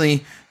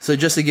definitely, so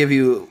just to give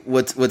you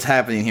what's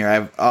happening here,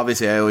 I always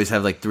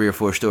have like 3 or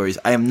 4 stories.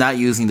 I am not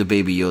using the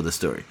Baby Yoda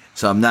story.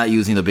 So I'm not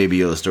using the Baby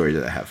Yoda story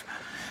that I have.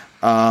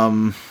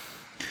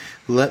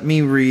 Let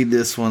me read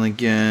this one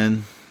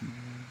again.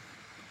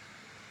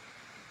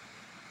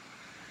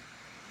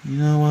 You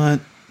know what?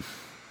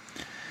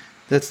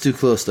 That's too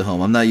close to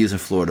home. I'm not using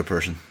Florida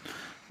person.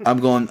 I'm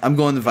going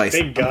to Vice.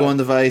 I'm going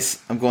to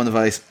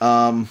Vice.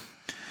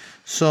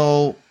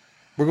 So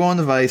we're going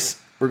to Vice.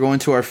 We're going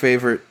to our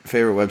favorite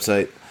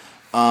website.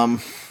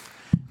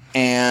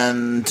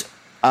 And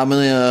I'm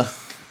gonna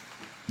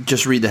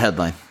just read the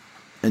headline,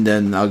 and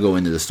then I'll go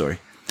into the story.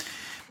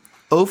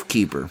 Oath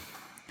Keeper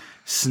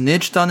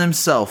snitched on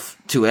himself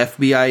to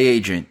FBI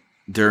agent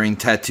during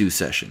tattoo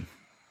session.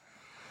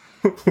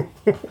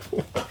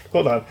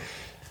 Hold on.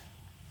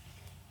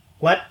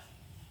 What?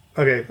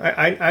 Okay,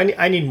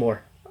 I need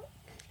more.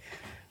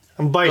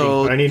 I'm biting.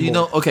 So, but I need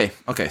more. Okay.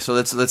 So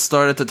let's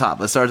start at the top.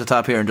 Let's start at the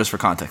top here, and just for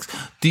context,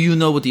 do you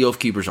know what the Oath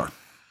Keepers are?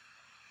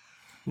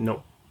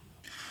 No.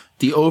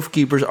 The Oath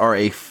Keepers are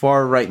a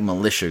far-right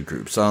militia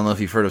group. So I don't know if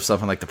you've heard of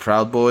something like the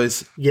Proud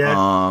Boys.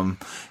 Yeah.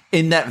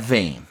 In that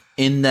vein,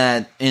 in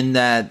that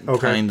okay.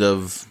 Kind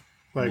of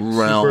like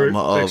realm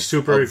of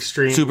super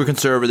extreme, super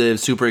conservative,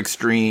 super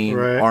extreme,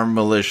 right. Armed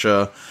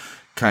militia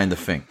kind of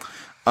thing.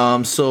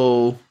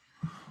 So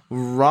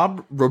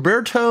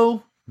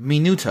Roberto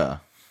Minuta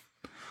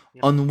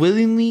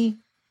unwittingly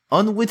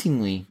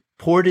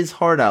poured his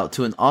heart out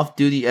to an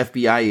off-duty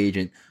FBI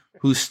agent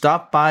who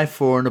stopped by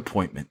for an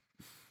appointment.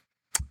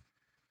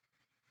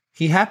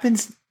 He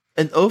happens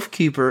an Oath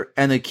Keeper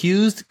and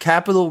accused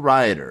Capitol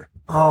rioter.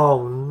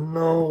 Oh,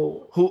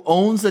 no. Who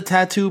owns a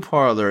tattoo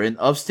parlor in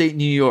upstate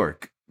New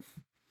York.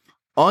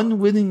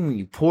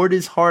 Unwittingly poured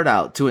his heart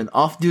out to an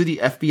off-duty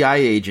FBI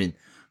agent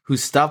who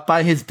stopped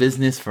by his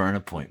business for an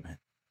appointment.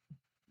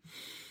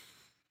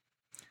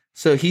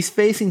 So he's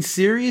facing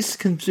serious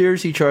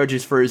conspiracy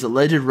charges for his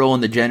alleged role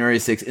in the January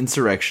 6th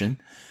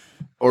insurrection,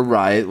 or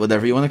riot,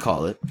 whatever you want to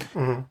call it.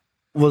 Mm-hmm.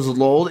 Was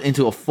lulled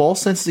into a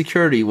false sense of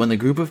security when a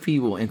group of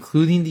people,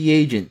 including the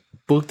agent,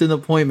 booked an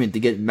appointment to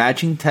get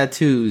matching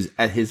tattoos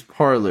at his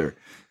parlor,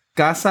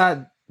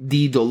 Casa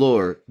de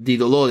Dolore,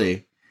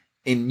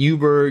 in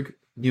Newburgh,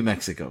 New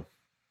Mexico.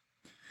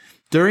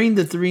 During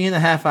the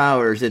 3.5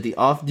 hours that the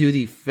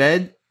off-duty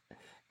Fed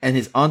and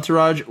his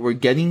entourage were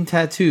getting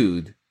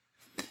tattooed,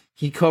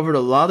 he covered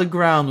a lot of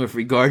ground with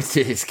regards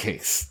to his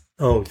case.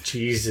 Oh,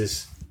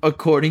 Jesus.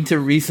 According to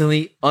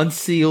recently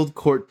unsealed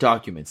court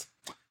documents.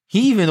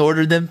 He even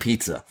ordered them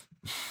pizza.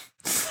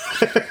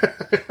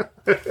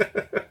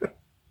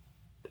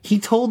 He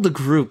told the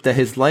group that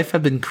his life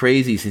had been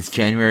crazy since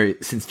January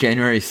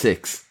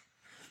 6th.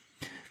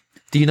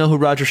 Do you know who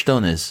Roger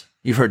Stone is?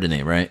 You've heard the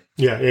name, right?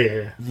 Yeah.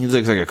 He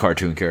looks like a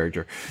cartoon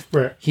character.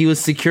 Right. He was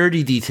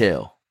security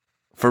detail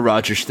for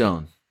Roger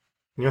Stone.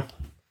 Yeah.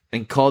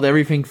 And called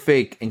everything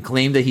fake and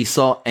claimed that he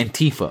saw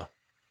Antifa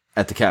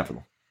at the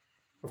Capitol.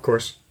 Of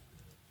course.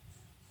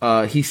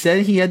 He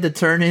said he had to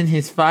turn in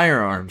his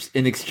firearms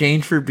in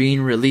exchange for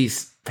being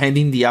released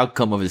pending the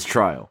outcome of his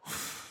trial.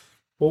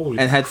 Holy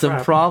and had crap.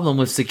 some problem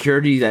with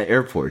security at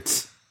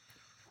airports.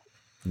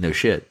 No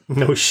shit.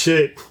 No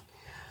shit.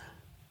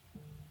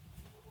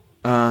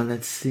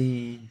 Let's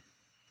see.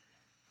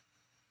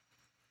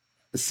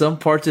 Some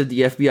parts of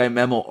the FBI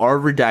memo are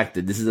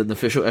redacted. This is an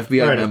official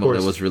FBI memo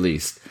that was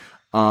released.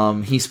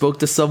 He spoke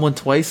to someone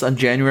twice on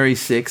January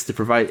 6th to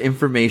provide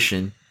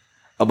information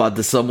about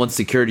the someone's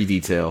security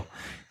detail,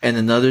 and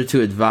another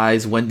to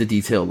advise when the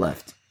detail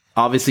left.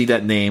 Obviously,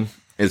 that name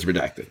is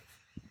redacted.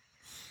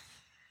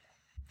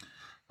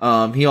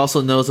 He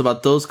also knows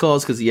about those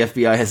calls because the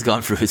FBI has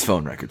gone through his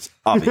phone records.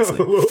 Obviously.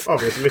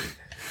 Obviously.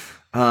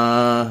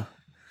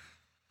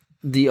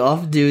 The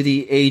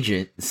off-duty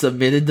agent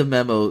submitted the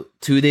memo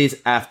 2 days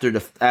after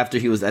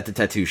he was at the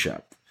tattoo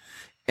shop,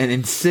 and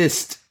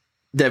insists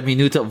that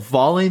Minuta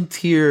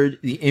volunteered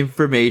the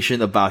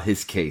information about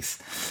his case,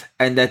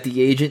 and that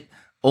the agent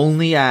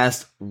only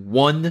asked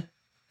one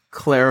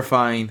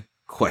clarifying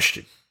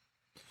question.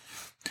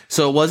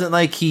 So it wasn't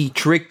like he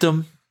tricked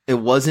him. It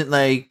wasn't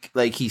like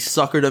he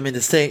suckered him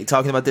into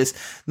talking about this.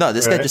 No,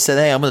 this guy just said,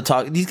 "Hey, I'm going to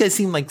talk." These guys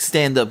seem like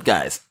stand-up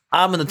guys.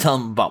 I'm going to tell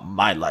him about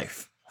my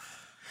life.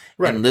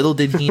 Right. And little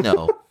did he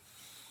know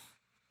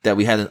that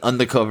we had an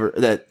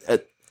undercover,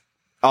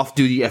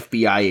 off-duty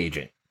FBI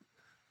agent.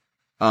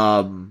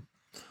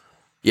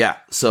 Yeah.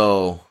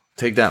 So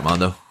take that,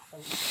 Mondo.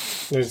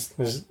 There's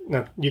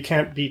no, you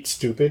can't beat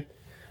stupid.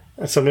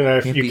 That's something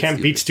that you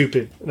can't beat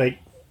stupid. Like,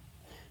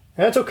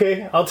 that's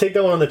okay. I'll take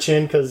that one on the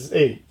chin because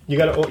hey, you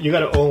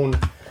gotta own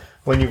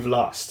when you've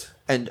lost.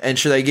 And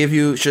should I give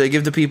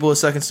the people a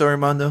second story,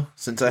 Mondo?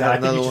 Since I have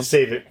another one, you should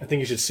save it. I think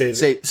you should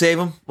save it. Save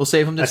them. We'll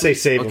save them. I say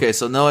save them. Okay,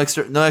 so no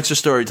extra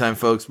story time,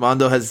 folks.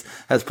 Mondo has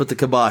put the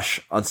kibosh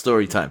on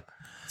story time.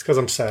 It's because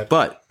I'm sad.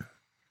 But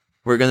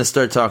we're gonna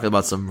start talking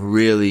about some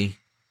really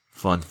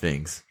fun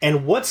things.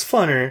 And what's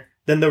funner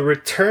than the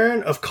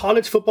return of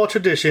college football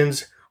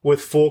traditions with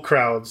full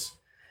crowds?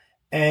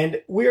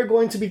 And we are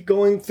going to be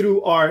going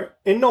through our,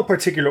 in no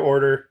particular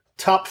order,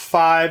 top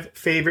 5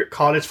 favorite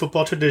college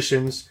football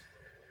traditions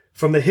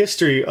from the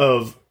history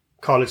of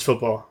college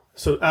football.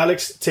 So,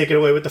 Alex, take it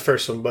away with the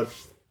first one, bud.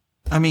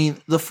 I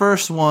mean, the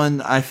first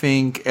one, I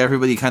think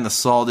everybody kind of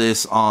saw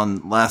this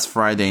on last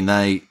Friday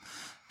night.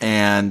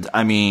 And,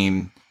 I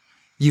mean,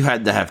 you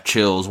had to have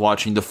chills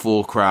watching the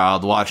full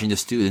crowd, watching the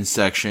student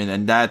section.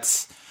 And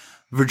that's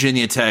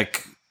Virginia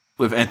Tech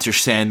with Enter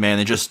Sandman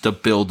and just the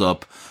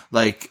build-up.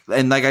 Like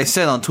I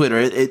said on Twitter,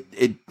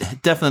 it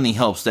definitely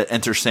helps that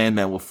Enter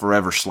Sandman will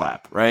forever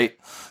slap, right?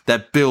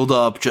 That build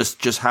up,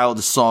 just how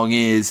the song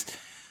is,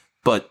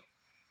 but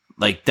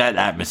like that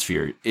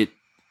atmosphere,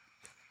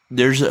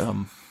 there's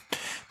a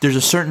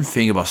certain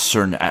thing about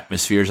certain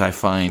atmospheres I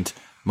find,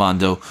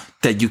 Mondo,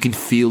 that you can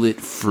feel it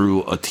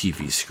through a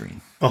TV screen.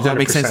 Does that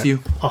make sense to you?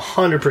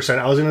 100%.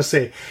 I was gonna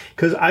say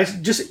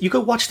because you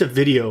could watch the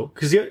video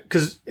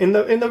because in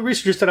the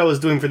research that I was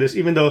doing for this,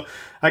 even though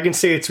I can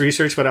say it's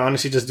research, but I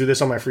honestly just do this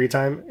on my free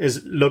time,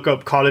 is look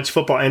up college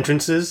football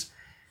entrances.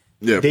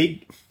 Yeah,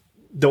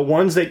 the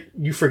ones that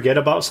you forget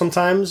about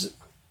sometimes,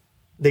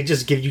 they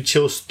just give you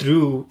chills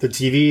through the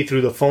TV,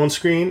 through the phone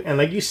screen, and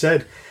like you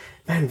said,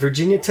 man,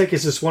 Virginia Tech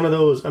is just one of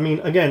those. I mean,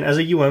 again, as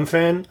a UM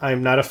fan,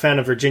 I'm not a fan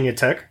of Virginia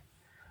Tech.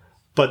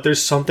 But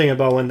there's something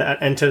about when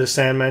that Enter the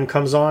Sandman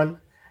comes on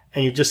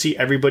and you just see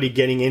everybody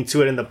getting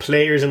into it and the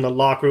players in the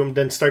locker room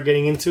then start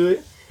getting into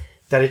it,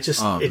 that it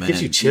just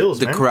gives you chills,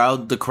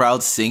 the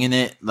crowd singing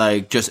it,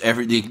 like just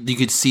you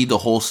could see the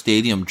whole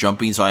stadium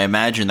jumping. So I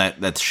imagine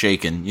that's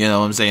shaking. You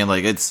know what I'm saying?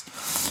 Like it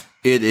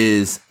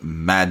is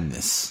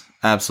madness.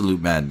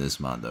 Absolute madness,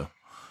 Mondo.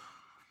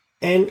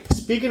 And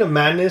speaking of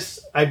madness,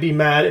 I'd be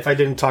mad if I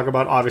didn't talk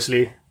about,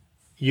 obviously,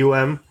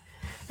 UM.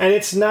 And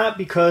it's not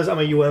because I'm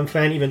a UM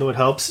fan, even though it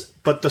helps,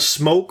 but the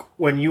smoke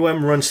when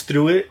UM runs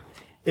through it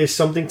is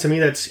something to me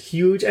that's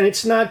huge. And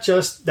it's not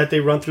just that they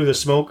run through the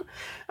smoke.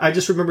 I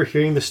just remember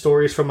hearing the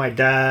stories from my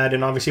dad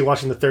and obviously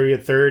watching the 30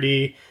 at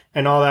 30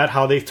 and all that,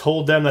 how they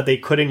told them that they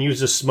couldn't use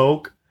the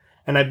smoke.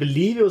 And I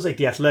believe it was like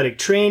the athletic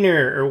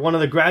trainer or one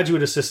of the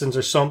graduate assistants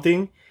or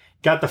something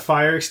got the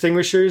fire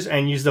extinguishers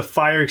and used the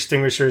fire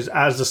extinguishers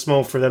as the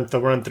smoke for them to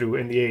run through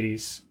in the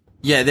 80s.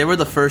 Yeah, they were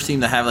the first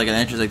team to have like an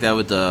entrance like that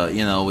with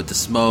the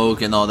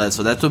smoke and all that.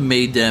 So that's what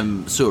made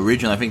them so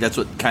original. I think that's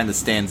what kind of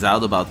stands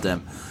out about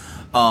them.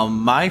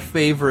 My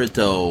favorite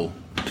though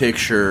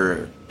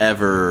picture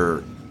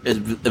ever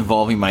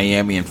involving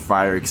Miami and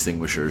fire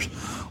extinguishers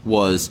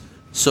was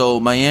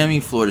Miami,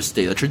 Florida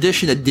State. A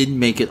tradition that didn't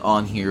make it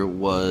on here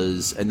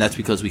was, and that's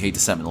because we hate the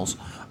Seminoles.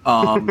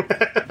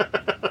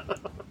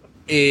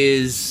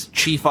 Is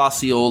Chief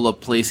Osceola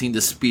placing the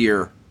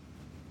spear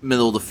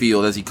middle of the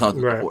field as he comes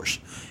to the horse.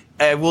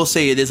 I will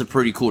say it is a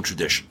pretty cool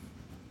tradition.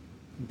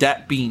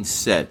 that being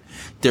said,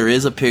 there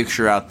is a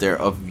picture out there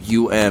of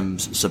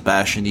UM's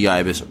Sebastian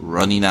Ibis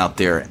running out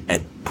there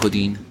and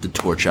putting the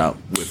torch out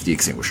with the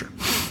extinguisher.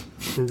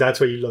 That's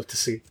what you love to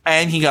see.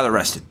 And he got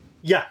arrested.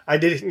 Yeah, I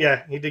did.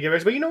 Yeah, he did get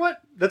arrested. But you know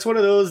what? That's one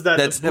of those that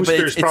the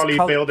boosters probably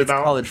bailed him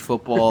out. College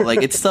football,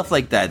 like it's stuff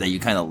like that you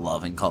kind of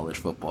love in college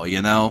football.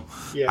 You know,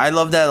 yeah. I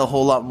love that a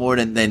whole lot more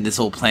than this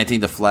whole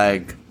planting the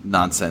flag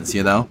nonsense.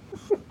 You know,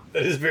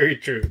 that is very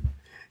true.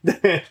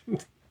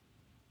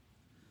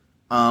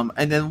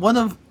 And then one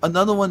of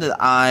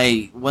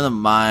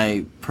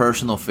my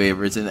personal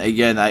favorites, and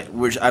again,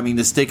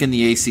 the stick in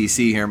the ACC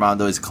here,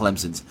 Mondo, is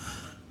Clemson's.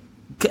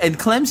 And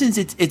Clemson's,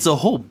 it's a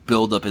whole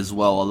build-up as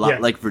well, a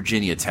lot like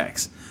Virginia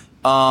Tech's.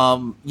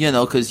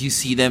 Because you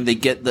see them, they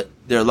get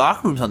their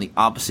locker rooms on the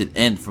opposite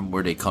end from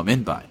where they come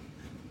in by.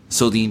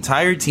 So the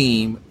entire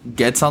team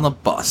gets on a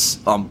bus.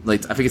 I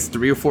think it's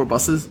 3 or 4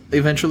 buses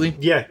eventually.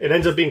 Yeah, it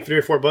ends up being 3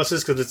 or 4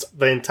 buses because it's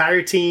the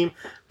entire team,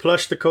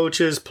 plus the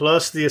coaches,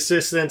 plus the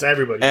assistants,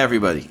 everybody.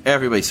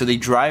 Everybody. So they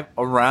drive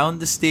around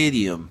the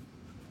stadium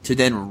to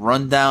then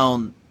run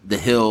down the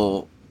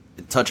hill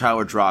and touch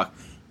Howard Rock.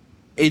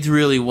 It's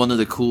really one of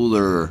the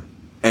cooler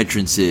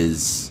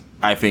entrances,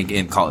 I think,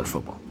 in college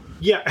football.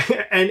 Yeah,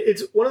 and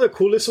it's one of the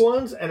coolest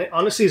ones, and it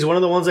honestly is one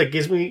of the ones that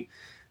gives me,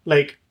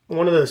 like,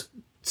 one of the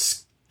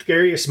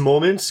scariest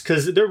moments,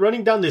 because they're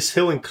running down this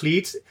hill in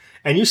cleats,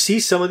 and you see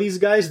some of these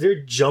guys,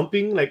 they're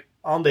jumping, like,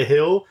 on the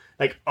hill,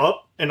 like,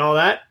 up and all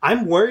that.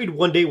 I'm worried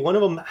one day one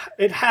of them,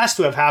 it has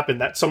to have happened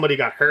that somebody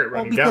got hurt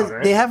running down,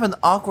 right? They have an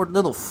awkward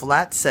little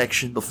flat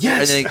section before,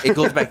 and then it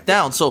goes back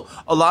down. So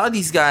a lot of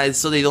these guys,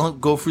 so they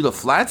don't go through the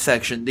flat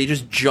section, they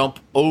just jump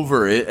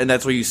over it, and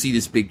that's where you see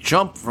this big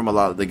jump from a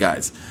lot of the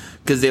guys,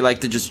 because they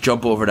like to just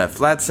jump over that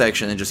flat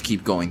section and just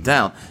keep going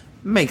down.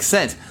 Makes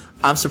sense.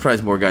 I'm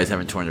surprised more guys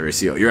haven't torn their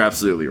ACL. You're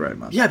absolutely right,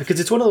 man. Yeah, because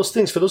it's one of those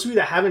things, for those of you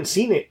that haven't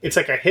seen it, it's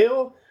like a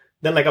hill,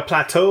 then like a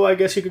plateau, I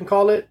guess you can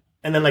call it,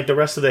 and then like the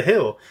rest of the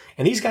hill.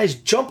 And these guys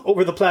jump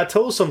over the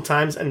plateau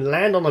sometimes and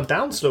land on a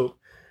downslope.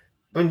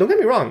 I mean, don't get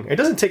me wrong. It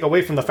doesn't take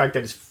away from the fact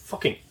that it's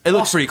fucking It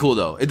looks pretty cool,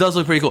 though. It does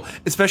look pretty cool.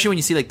 Especially when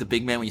you see like the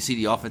big man, when you see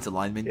the offensive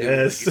lineman.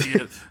 Yes.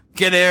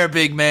 Get there,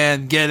 big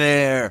man. Get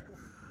there.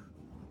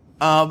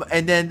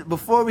 And then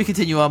before we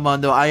continue on,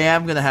 Mondo, I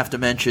am going to have to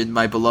mention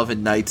my beloved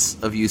Knights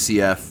of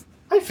UCF.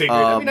 I figured.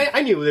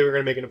 I knew they were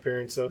going to make an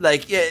appearance. So.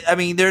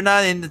 They're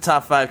not in the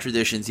top 5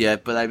 traditions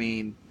yet, but I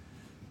mean,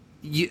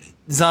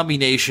 Zombie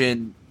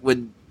Nation,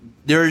 when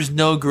there is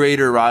no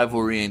greater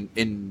rivalry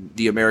in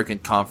the American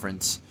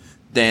Conference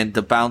than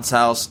the bounce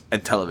house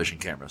and television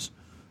cameras.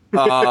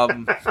 Because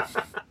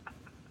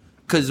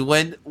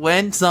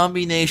when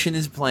Zombie Nation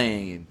is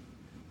playing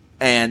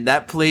and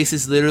that place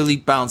is literally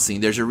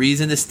bouncing, there's a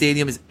reason the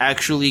stadium is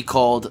actually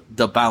called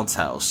the Bounce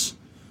House.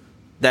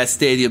 That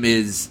stadium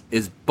is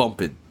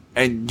bumping,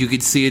 and you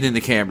can see it in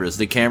the cameras.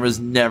 The cameras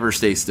never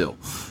stay still.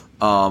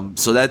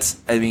 So that's,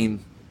 I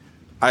mean,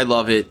 I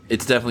love it.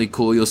 It's definitely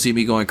cool. You'll see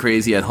me going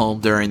crazy at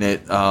home during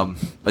it,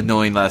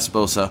 annoying Las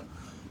Bosa.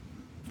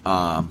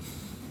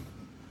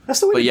 That's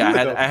the way to do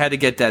it, I had to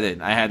get that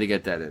in.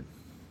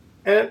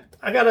 And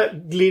I got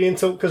to lead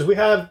into, because we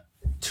have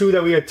 2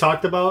 that we had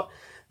talked about.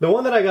 The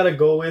one that I got to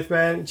go with,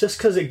 man, just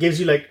because it gives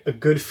you like a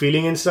good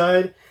feeling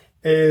inside,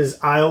 is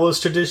Iowa's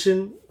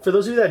tradition. For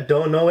those of you that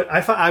don't know it,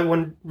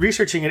 when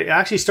researching it, it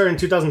actually started in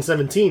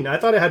 2017. I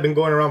thought it had been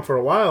going around for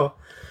a while.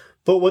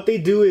 But what they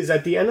do is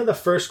at the end of the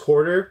first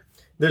quarter,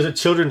 there's a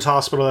children's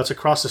hospital that's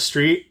across the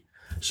street.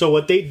 So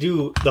what they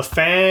do, the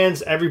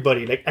fans,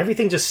 everybody, like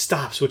everything just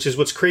stops, which is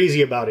what's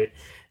crazy about it.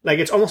 Like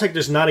it's almost like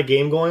there's not a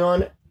game going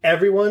on.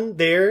 Everyone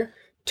there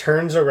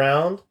turns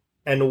around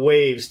and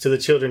waves to the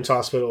children's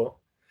hospital.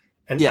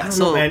 And I don't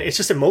know, man, it's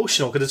just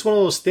emotional because it's one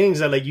of those things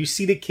that like you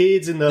see the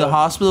kids in the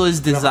hospital is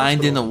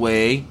designed in a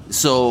way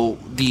so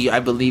I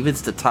believe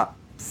it's the top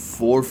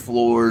 4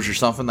 floors or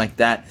something like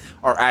that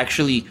are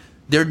actually,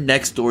 they're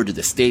next door to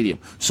the stadium.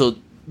 So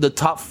the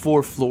top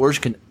 4 floors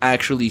can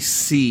actually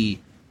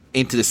see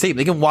into the stadium.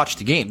 They can watch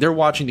the game. They're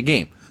watching the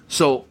game.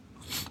 So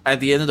at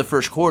the end of the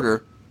first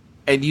quarter,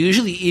 and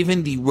usually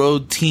even the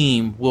road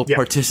team will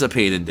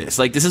participate in this.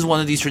 Like, this is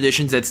one of these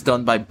traditions that's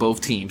done by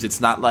both teams.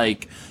 It's not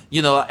like,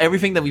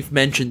 everything that we've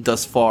mentioned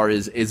thus far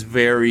is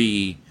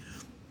very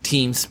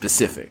team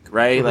specific,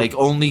 right? Mm-hmm. Like,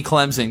 only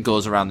Clemson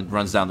goes around and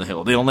runs down the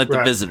hill. They don't let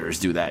the visitors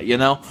do that,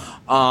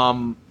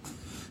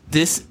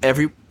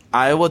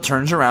 Iowa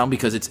turns around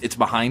because it's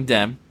behind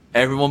them.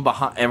 Everyone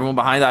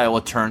behind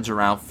Iowa turns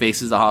around,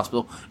 faces the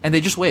hospital, and they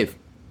just wave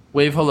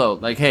hello.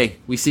 Like, hey,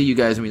 we see you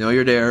guys, and we know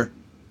you're there.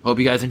 Hope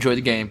you guys enjoy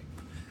the game.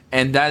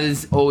 And that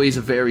is always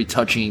a very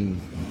touching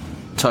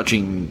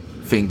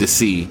thing to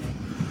see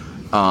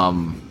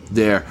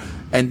there.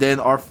 And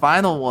then our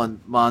final one,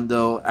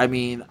 Mondo, I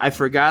mean, I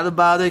forgot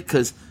about it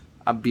because,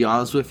 I'll be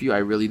honest with you, I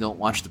really don't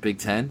watch the Big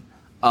Ten.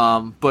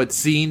 But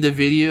seeing the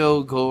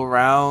video go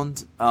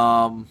around,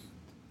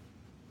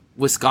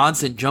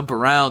 Wisconsin jump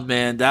around,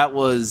 man, that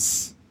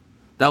was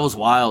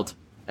wild.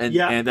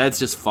 And that's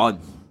just fun.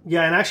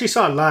 Yeah, and I actually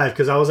saw it live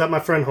because I was at my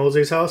friend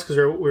Jose's house because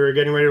we were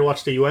getting ready to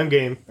watch the UM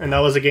game, and that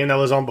was a game that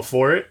was on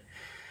before it.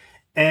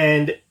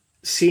 And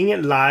seeing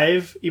it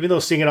live, even though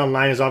seeing it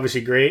online is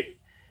obviously great,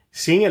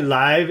 seeing it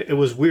live, it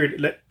was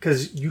weird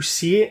because you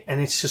see it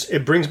and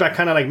it brings back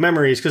kind of like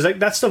memories because like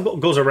that stuff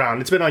goes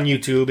around. It's been on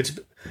YouTube. It's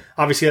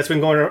obviously that's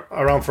been going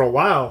around for a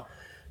while.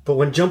 But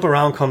when Jump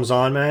Around comes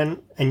on,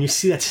 man, and you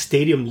see that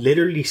stadium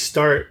literally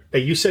start,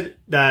 like you said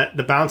that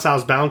the bounce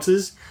house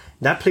bounces,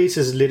 that place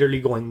is literally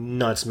going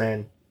nuts,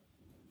 man.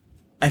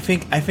 I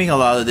think a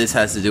lot of this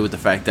has to do with the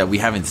fact that we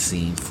haven't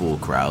seen full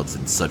crowds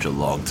in such a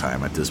long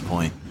time at this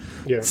point.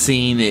 Yeah.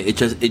 Seeing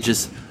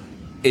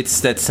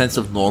it's that sense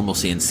of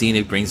normalcy, and seeing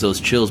it brings those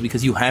chills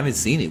because you haven't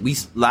seen it.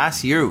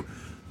 Last year,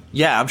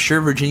 yeah, I'm sure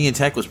Virginia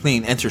Tech was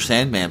playing Enter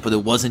Sandman, but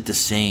it wasn't the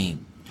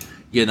same.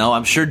 You know,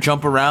 I'm sure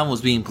Jump Around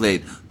was being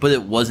played, but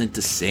it wasn't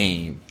the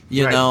same.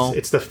 You know,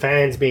 it's the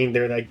fans being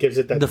there that gives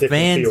it that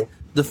different feel.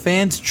 The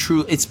fans,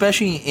 true,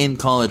 especially in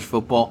college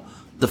football,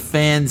 the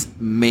fans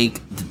make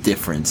the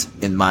difference,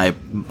 in my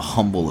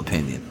humble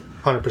opinion.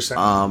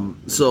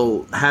 100%.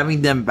 So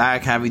having them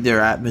back, having their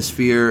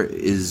atmosphere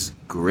is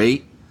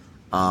great.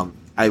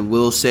 I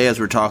will say, as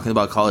we're talking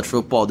about college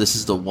football, this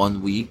is the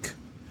 1 week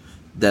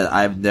that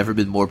I've never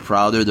been more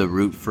prouder to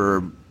root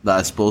for La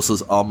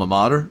Esposa's alma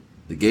mater,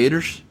 the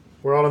Gators.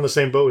 We're all in the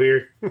same boat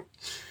here.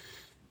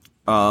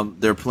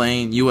 They're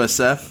playing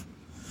USF.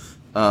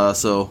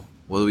 So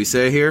what do we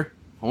say here?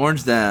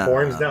 Horns down.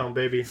 Horns down,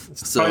 baby.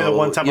 It's probably the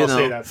one time I'll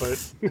say that.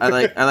 But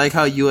I like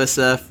how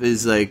USF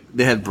is like,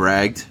 they had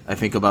bragged, I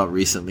think, about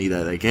recently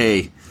that like,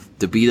 hey,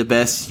 to be the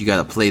best, you got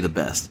to play the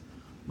best.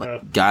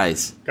 Like,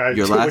 guys,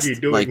 your last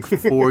like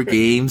 4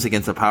 games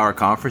against a power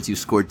conference, you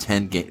scored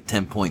 10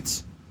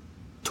 points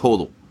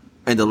total.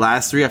 And the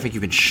last 3, I think you've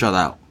been shut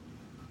out.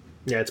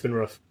 Yeah, it's been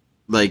rough.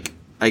 Like,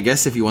 I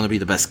guess if you want to be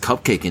the best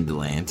cupcake in the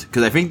land,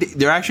 because I think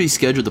they're actually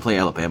scheduled to play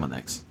Alabama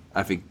next.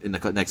 I think in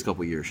the next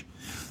couple of years,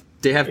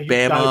 they have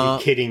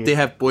Bama. They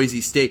have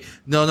Boise State.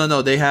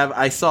 No. They have.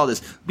 I saw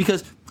this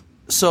because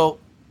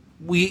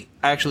we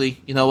actually,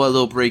 you know what? A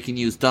little breaking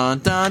news. Dun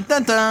dun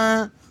dun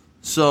dun.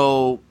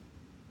 So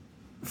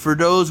for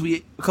those,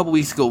 a couple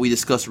weeks ago we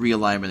discussed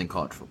realignment in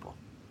college football.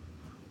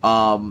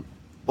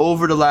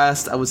 Over the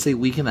last, I would say,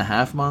 week and a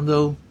half,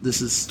 Mondo,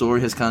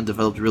 story has kind of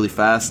developed really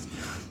fast.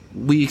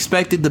 We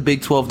expected the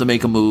Big 12 to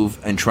make a move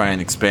and try and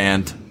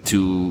expand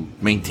to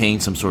maintain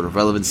some sort of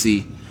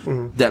relevancy.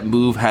 Mm-hmm. That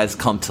move has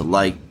come to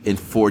light in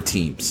 4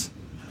 teams.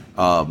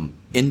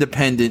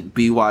 Independent,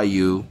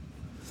 BYU,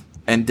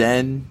 and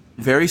then,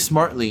 very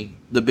smartly,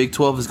 the Big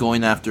 12 is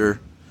going after,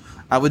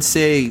 I would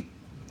say,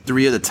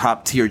 3 of the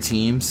top-tier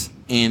teams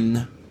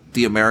in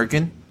the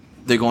American.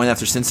 They're going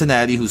after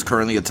Cincinnati, who's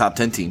currently a top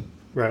 10 team.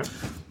 Right.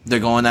 They're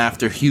going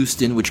after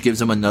Houston, which gives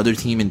them another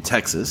team in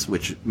Texas,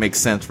 which makes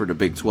sense for the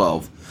Big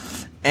 12.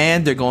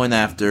 And they're going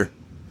after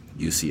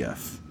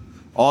UCF.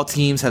 All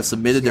teams have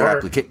submitted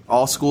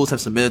all schools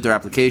have submitted their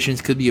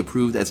applications. Could be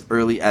approved as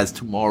early as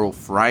tomorrow,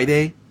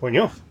 Friday.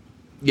 Bueno.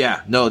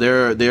 Yeah, no,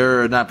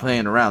 they're not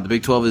playing around. The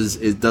Big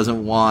 12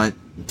 doesn't want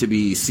to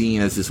be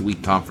seen as this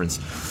weak conference.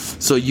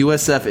 So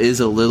USF is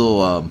a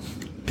little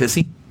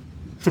pissy,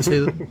 to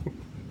say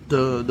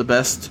the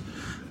best.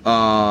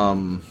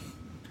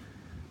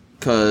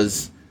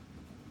 Because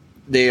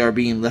they are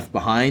being left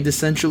behind,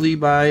 essentially,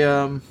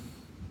 by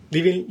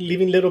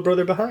leaving little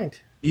brother behind.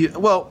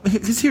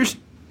 Because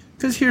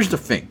here's the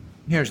thing.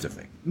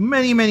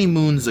 Many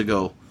moons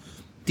ago,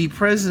 the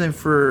president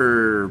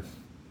for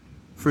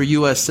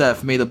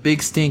USF made a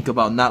big stink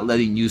about not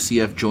letting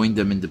UCF join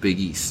them in the Big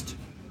East.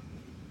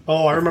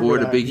 Oh, I remember that. Before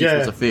the Big East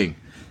was a thing,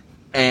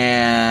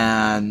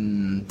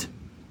 and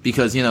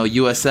because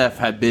USF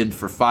had been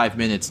for 5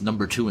 minutes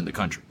number 2 in the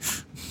country.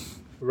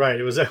 Right,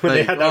 it was when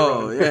they had that run.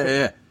 Oh,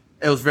 yeah.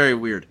 It was very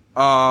weird.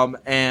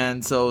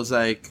 And so it was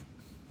like,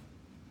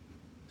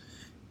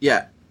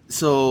 yeah.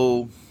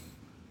 So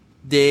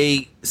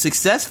they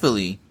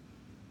successfully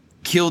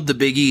killed the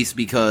Big East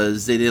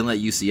because they didn't let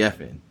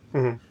UCF in.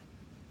 Mm-hmm.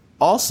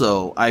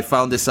 Also, I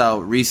found this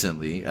out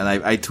recently, and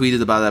I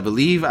tweeted about it, I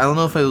believe. I don't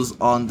know if it was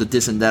on the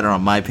This and That or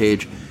on my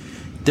page.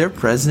 Their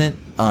president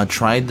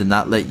tried to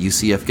not let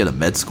UCF get a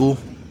med school.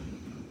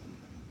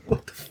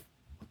 What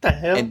the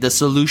hell? And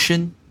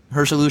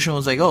her solution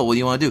was like, oh, what do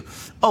you want to do?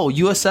 Oh,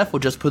 USF will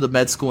just put a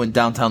med school in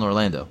downtown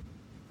Orlando.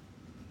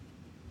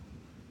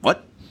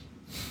 What?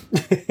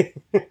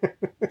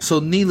 So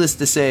needless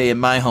to say, in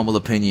my humble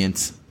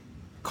opinions,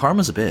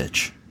 karma's a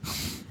bitch.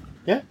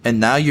 Yeah. And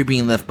now you're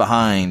being left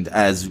behind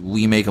as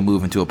we make a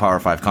move into a Power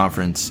 5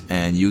 conference,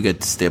 and you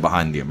get to stay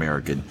behind the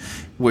American,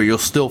 where you'll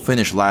still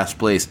finish last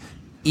place,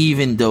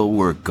 even though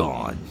we're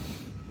gone.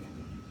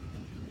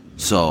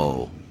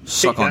 So,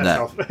 suck on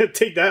that.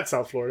 Take that,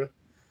 South Florida.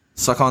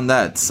 Suck on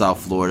that,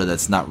 South Florida,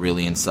 that's not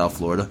really in South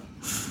Florida.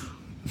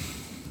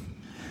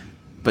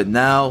 But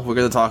now we're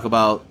going to talk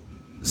about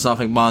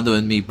something Mondo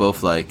and me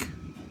both like,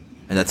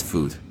 and that's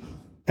food.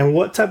 And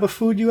what type of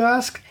food, you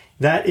ask?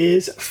 That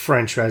is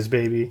French fries,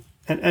 baby.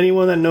 And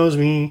anyone that knows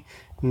me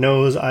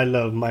knows I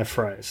love my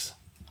fries.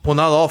 Well,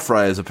 not all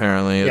fries,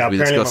 apparently, as we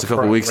discussed a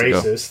couple weeks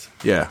ago.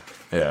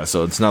 Yeah,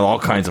 so it's not all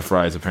kinds of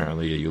fries,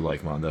 apparently, that you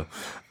like, Mondo.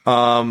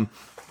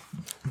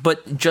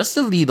 But just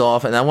to lead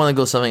off, and I want to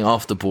go something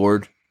off the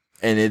board,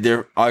 and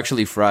they're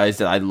actually fries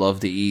that I love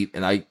to eat,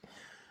 and I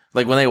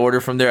like when I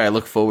order from there, I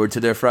look forward to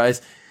their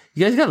fries.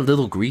 You guys got a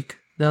Little Greek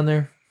down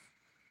there?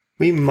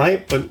 We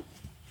might, but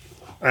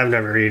I've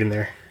never eaten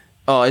there.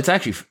 Oh, it's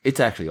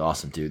actually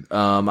awesome, dude.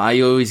 I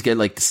always get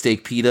like the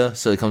steak pita,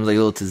 so it comes like a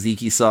little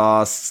tzatziki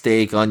sauce,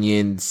 steak,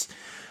 onions.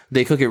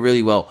 They cook it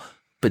really well,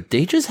 but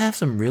they just have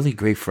some really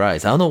great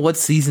fries. I don't know what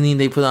seasoning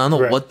they put on. I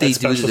don't know what they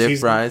do to their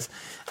fries.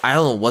 I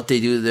don't know what they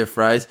do to their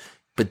fries,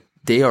 but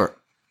they are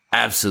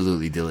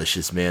absolutely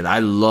delicious, man. I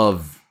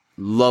love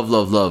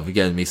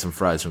getting me some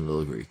fries from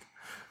Little Greek.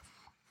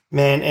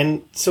 Man,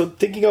 and so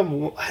thinking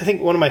of, I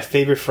think one of my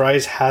favorite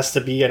fries has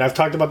to be, and I've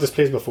talked about this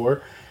place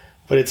before,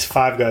 but it's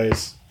Five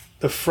Guys.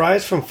 The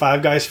fries from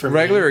Five Guys for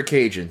regular me, or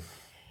Cajun?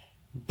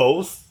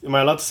 Both. Am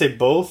I allowed to say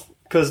both?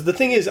 Because the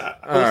thing is, I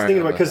was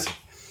thinking about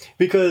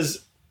because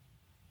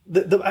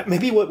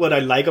maybe what I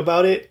like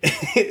about it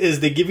is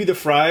they give you the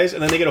fries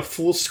and then they get a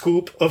full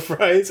scoop of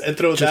fries and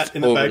throw just that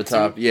in the over back the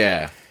top. Too.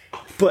 Yeah.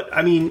 But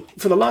I mean,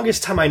 for the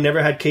longest time, I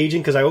never had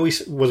Cajun because I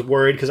always was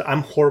worried because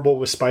I'm horrible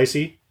with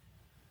spicy.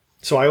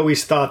 So I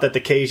always thought that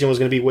the Cajun was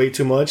going to be way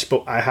too much,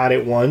 but I had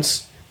it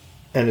once,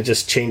 and it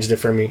just changed it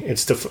for me.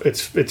 It's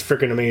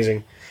freaking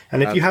amazing.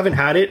 And if you haven't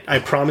had it, I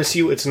promise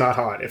you, it's not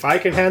hot. If I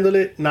can handle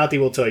it, Nati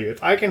will tell you.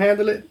 If I can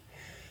handle it,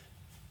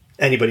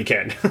 anybody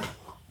can.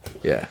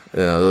 Yeah,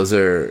 those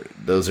are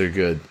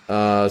good.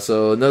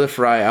 So another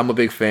fry, I'm a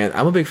big fan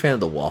of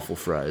the waffle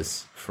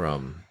fries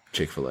from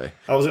Chick-fil-A.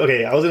 I was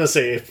gonna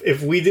say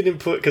if we didn't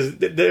put, because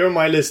they're on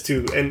my list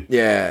too, and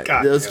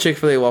yeah, those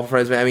Chick-fil-A waffle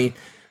fries, man. I mean,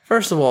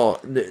 first of all,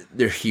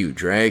 they're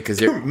huge, right? Because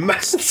they're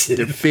massive.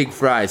 They're big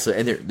fries, so,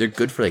 and they're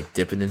good for like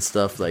dipping and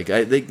stuff. Like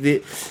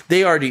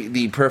they are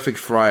the perfect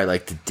fry,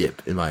 like to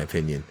dip, in my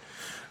opinion.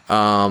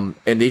 And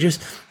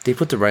they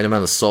put the right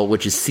amount of salt,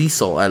 which is sea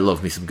salt. I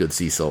love me some good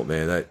sea salt,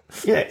 man.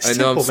 I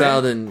know I'm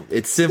sounding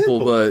it's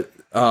simple, but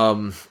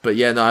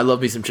yeah, no, I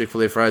love me some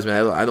Chick-fil-A fries,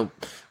 man. I don't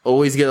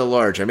always get a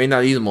large. I may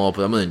not eat them all,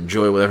 but I'm gonna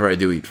enjoy whatever I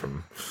do eat from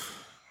them.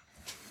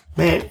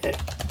 Man,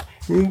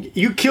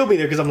 you killed me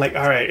there because I'm like,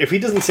 all right, if he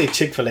doesn't say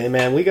Chick-fil-A,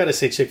 man, we got to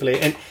say Chick-fil-A.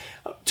 And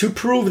to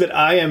prove that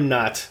I am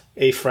not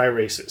a fry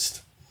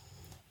racist,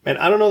 man,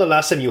 I don't know the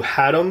last time you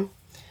had them,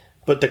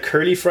 but the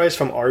curly fries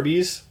from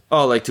Arby's.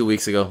 Oh, like 2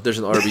 weeks ago. There's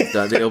an Arby's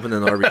down. They opened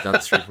an Arby's down the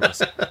street from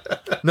us.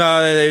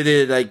 No, they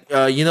did like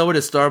you know where the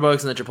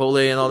Starbucks and the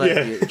Chipotle and all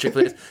that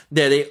Chick-fil-A is?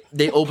 Yeah,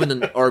 they opened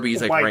an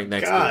Arby's like right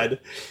next to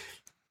it.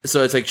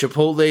 So it's like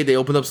Chipotle. They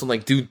opened up some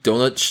like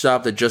donut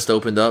shop that just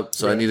opened up.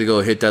 So I need to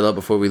go hit that up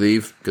before we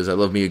leave because I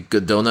love me a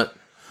good donut,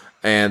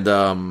 and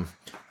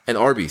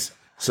Arby's.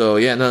 So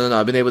yeah, no.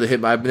 I've been able to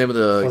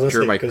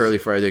cure my curly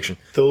fry addiction.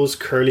 Those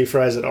curly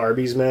fries at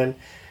Arby's, man.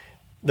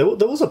 There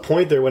was a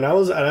point there when I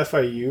was at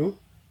FIU.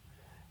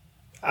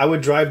 I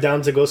would drive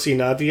down to go see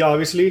Nati,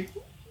 obviously,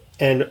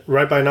 and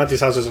right by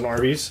Nati's house is an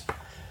Arby's.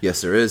 Yes,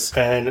 there is.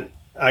 And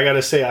I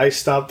gotta say, I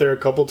stopped there a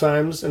couple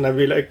times, and I'd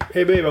be like,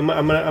 "Hey, babe, I'm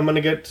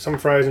gonna get some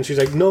fries," and she's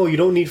like, "No, you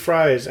don't need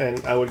fries,"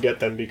 and I would get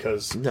them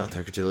because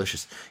they're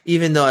delicious.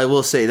 Even though I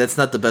will say that's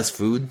not the best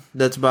food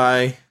that's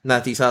by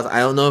Nati's house. I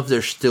don't know if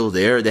they're still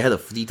there. They had a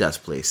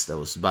fritas place that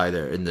was by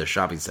there in the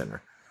shopping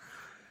center.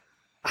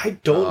 I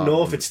don't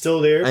know if it's still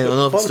there. I don't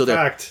know if it's still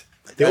there.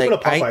 They opened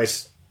up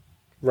Popeyes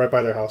right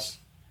by their house.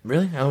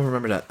 Really? I don't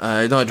remember that.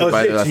 I know I drove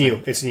by there.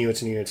 It's new.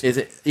 Is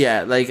it?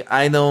 Yeah, like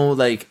I know,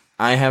 like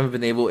I haven't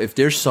been able. If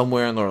there's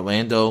somewhere in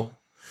Orlando,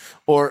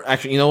 or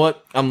actually, you know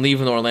what? I'm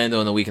leaving Orlando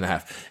in a week and a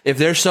half. If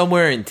there's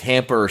somewhere in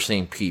Tampa or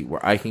St. Pete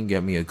where I can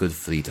get me a good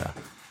frita,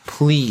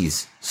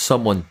 please,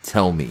 someone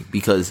tell me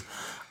because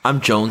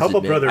I'm Jones. Help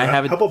a brother.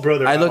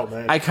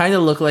 I kind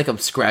of look like I'm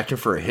scratching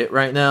for a hit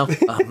right now,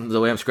 the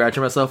way I'm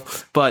scratching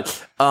myself.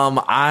 But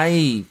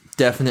I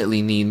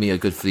definitely need me a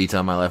good frita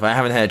in my life. I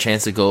haven't had a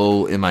chance to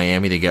go in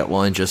Miami to get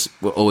one. Just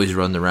always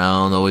running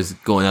around, always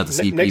going out to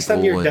see people. Next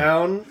time you're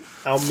down,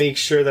 I'll make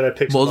sure that I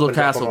pick some Mosul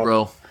Castle,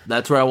 bro.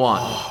 That's where I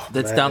want. Oh,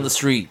 that's man. Down the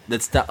street.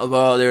 That's down.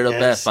 Oh, they're the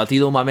best.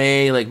 Batido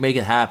Mame, like make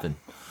it happen.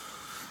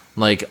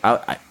 Like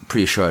I'm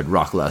pretty sure I'd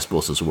rock Las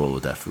Bolsas World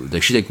with that food.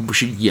 Like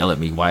she'd yell at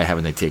me. Why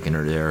haven't I taken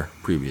her there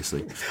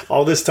previously?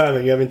 All this time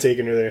and you haven't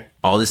taken her there.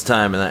 All this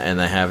time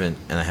and I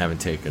haven't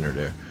taken her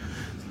there.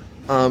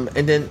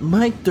 And then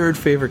my third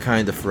favorite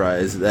kind of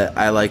fries that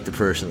I like to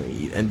personally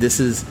eat, and this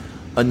is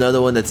another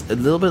one that's a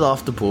little bit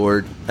off the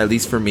board, at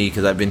least for me,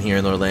 because I've been here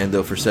in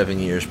Orlando for 7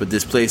 years. But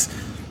this place,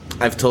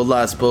 I've told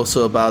La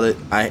Esposa about it.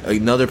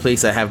 Another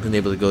place I haven't been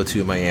able to go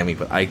to in Miami,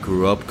 but I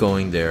grew up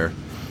going there.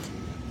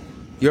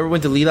 You ever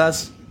went to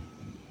Lilas?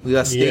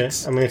 Lilas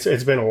Steaks? Yeah, I mean,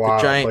 it's been a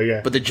while.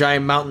 But the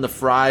giant mountain of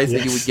fries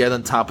that you would get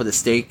on top of the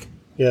steak.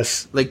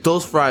 Yes. Like,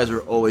 those fries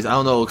were always, I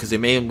don't know, because they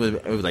made them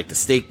with, like, the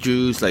steak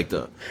juice, like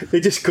the... They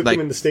just cooked them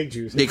in the steak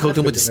juice. They cooked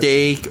them with the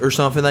steak or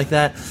something like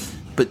that.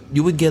 But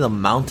you would get a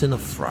mountain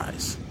of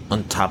fries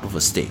on top of a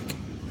steak.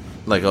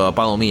 Like a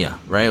palomilla,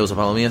 right? It was a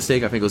palomilla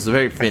steak. I think it was a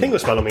very thin... I think it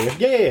was palomilla.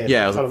 Yeah.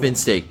 Yeah, it was a thin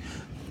steak.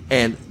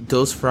 And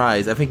those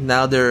fries, I think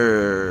now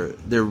they're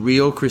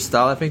Rio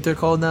Cristal, I think they're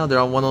called now. They're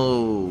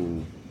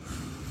on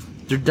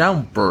They're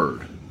down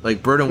Bird,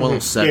 like Bird and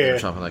 107 Yeah. or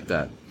something like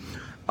that.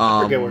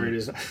 I forget where it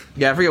is.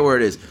 Yeah, I forget where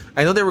it is.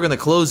 I know they were going to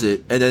close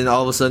it, and then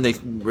all of a sudden they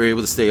were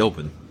able to stay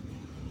open.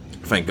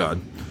 Thank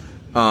God.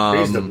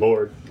 Praise the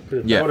Lord.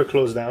 Yeah. That would have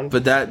closed down.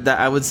 But that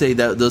I would say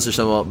that those are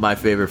some of my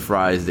favorite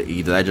fries to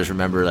eat. That I just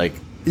remember, like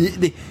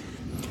the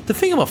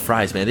thing about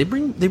fries, man. They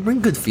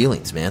bring good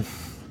feelings, man.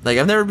 Like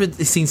I've never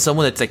seen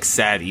someone that's like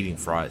sad eating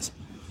fries.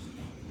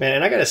 Man,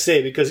 and I gotta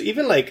say, because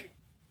even like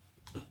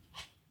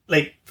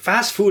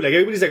fast food, like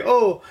everybody's like,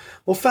 oh,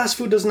 well, fast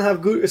food doesn't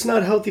have good, it's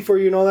not healthy for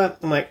you and all that.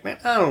 I'm like, man,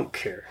 I don't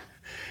care.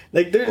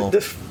 Like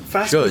the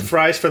fast food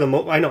fries for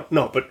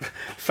the but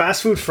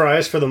fast food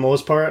fries for the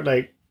most part,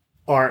 like,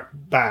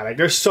 aren't bad. Like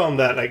there's some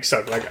that like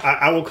suck. Like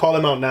I will call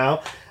them out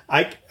now.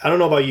 I don't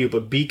know about you,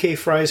 but BK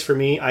fries for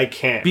me, I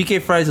can't.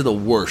 BK fries are the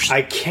worst.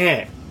 I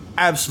can't.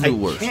 Absolute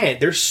worst. I can't.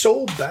 They're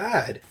so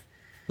bad.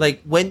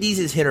 Like Wendy's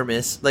is hit or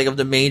miss. Like of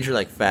the major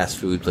like fast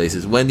food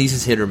places, Wendy's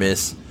is hit or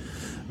miss.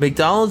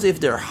 McDonald's,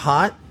 if they're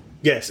hot,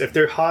 yes, if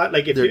they're hot,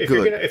 like if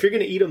you're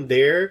gonna eat them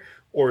there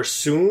or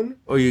soon,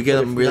 or you get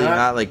them really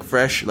hot, like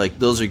fresh, like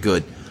those are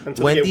good.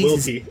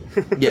 Wendy's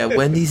yeah,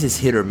 Wendy's is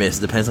hit or miss.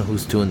 It depends on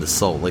who's doing the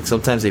salt. Like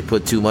sometimes they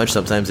put too much,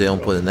 sometimes they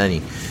don't put in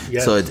any.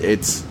 Yes. So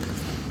it's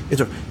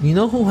you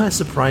know who has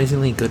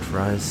surprisingly good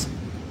fries?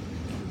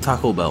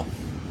 Taco Bell.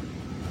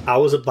 I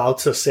was about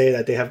to say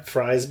that they have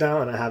fries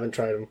now, and I haven't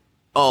tried them.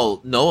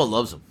 Oh, Noah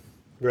loves them.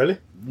 Really?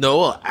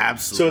 Noah,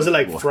 absolutely. So is it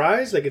like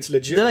fries? Like it's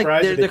legit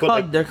fries?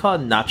 They're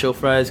called nacho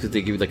fries because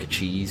they give you like a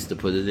cheese to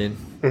put it in,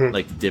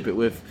 like to dip it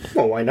with.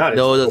 Well, why not?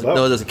 Noah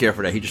doesn't care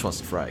for that. He just wants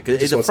to fry.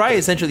 Because the fry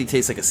essentially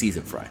tastes like a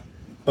seasoned fry.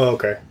 Oh,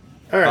 okay.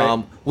 All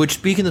right. Which,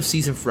 speaking of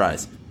seasoned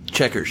fries,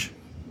 Checkers.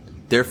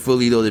 They're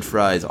fully loaded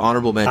fries.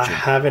 Honorable mention. I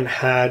haven't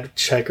had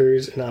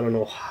Checkers in I don't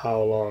know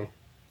how long.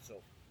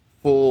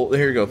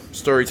 Here you go.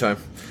 Story time.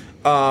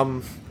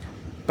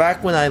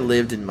 Back when I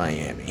lived in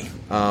Miami,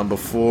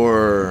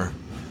 before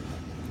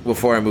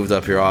I moved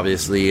up here,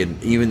 obviously,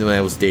 and even when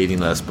I was dating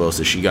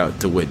Lesbosa, she got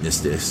to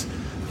witness this.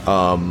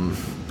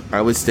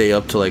 I would stay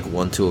up till like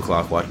 1, 2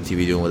 o'clock watching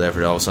TV, doing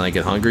whatever. All of a sudden, I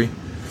get hungry.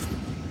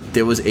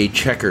 There was a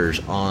Checkers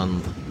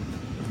on.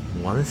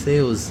 I want to say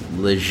it was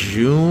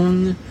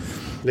Lejeune.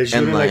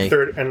 Lejeune and like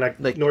Third and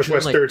like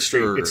Northwest like Third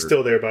Street. It's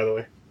still there, by the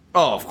way.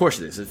 Oh, of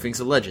course it is. It thinks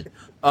a legend.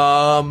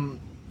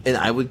 And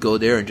I would go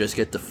there and just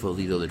get the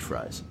fully loaded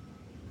fries.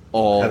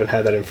 I haven't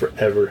had that in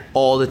forever.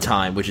 All the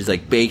time, which is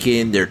like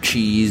bacon, their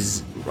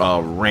cheese,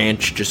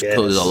 ranch, just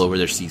coated all over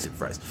their seasoned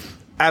fries.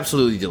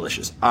 Absolutely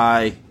delicious.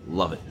 I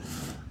love it.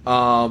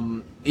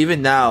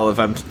 Even now, if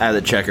I'm at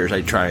a Checkers,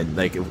 I try and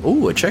like,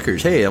 ooh, a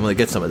Checkers. Hey, I'm gonna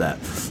get some of that.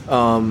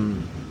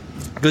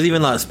 Because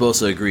even La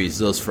Esposa agrees,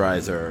 those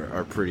fries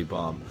are pretty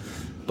bomb.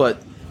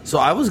 But so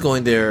I was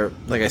going there,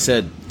 like I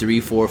said,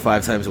 3, 4,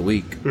 5 times a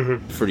week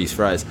for these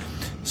fries.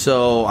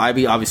 So I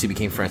obviously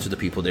became friends with the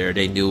people there.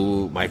 They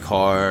knew my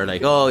car,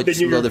 like, oh,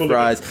 just love the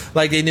fries.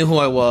 Like they knew who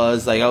I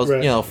was. Like I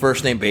was,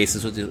 first name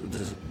basis with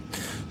the.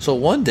 So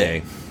one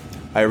day,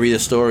 I read a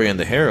story in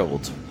the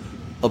Herald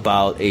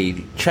about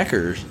a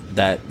Checkers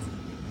that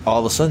all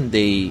of a sudden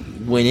they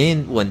went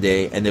in one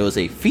day and there was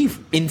a thief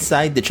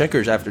inside the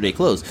Checkers after they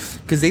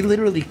closed, because they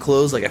literally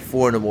closed like at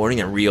 4 a.m.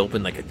 and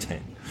reopened like at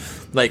 10.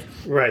 Like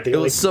right, they it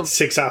was like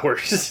 6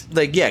 hours.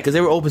 Like because they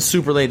were open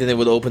super late and they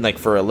would open like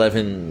for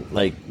 11.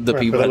 Like the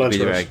people had to be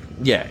there.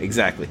 Yeah,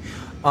 exactly.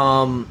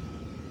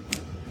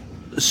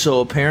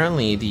 So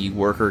apparently the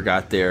worker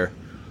got there,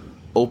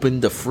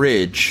 opened the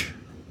fridge,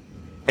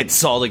 and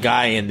saw the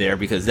guy in there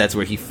because that's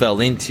where he fell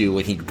into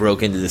when he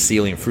broke into the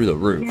ceiling through the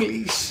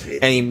roof.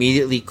 And he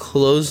immediately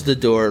closed the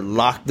door,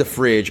 locked the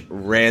fridge,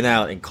 ran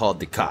out, and called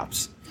the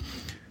cops.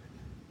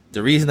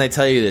 The reason I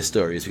tell you this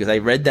story is because I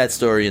read that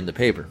story in the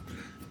paper.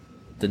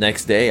 The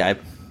next day, I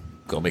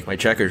go make my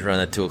Checkers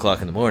run at 2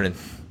 o'clock in the morning.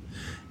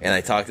 And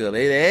I talked to the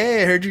lady.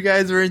 Hey, I heard you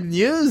guys were in the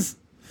news.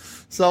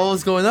 Saw what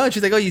was going on.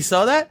 She's like, oh, you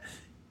saw that?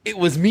 It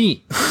was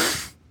me.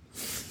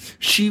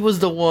 She was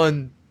the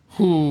one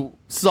who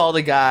saw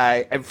the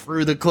guy and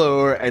threw the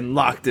door and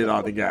locked it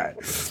on the guy.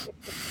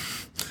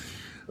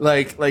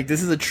 Like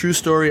this is a true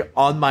story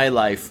on my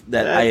life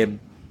that I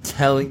am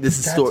telling.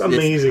 This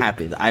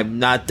happened. I'm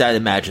not that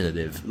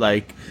imaginative.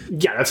 Like,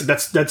 yeah,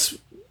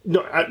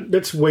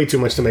 that's way too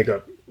much to make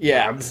up.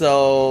 Yeah,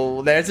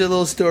 so that's a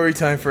little story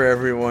time for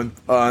everyone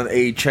on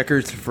a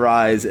Checkers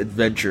fries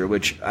adventure,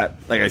 which,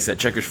 like I said,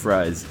 Checkers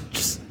fries,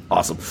 just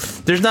awesome.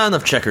 There's not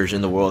enough Checkers in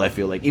the world, I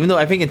feel like. Even though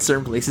I think in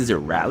certain places they're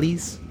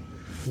rallies.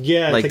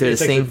 Yeah, like they're the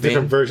same thing.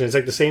 Different version. It's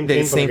like the same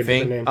thing. Same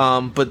thing.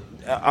 But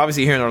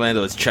obviously here in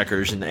Orlando it's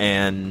Checkers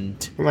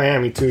and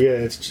Miami too. Yeah,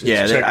 it's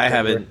I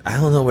haven't. I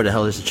don't know where the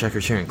hell there's a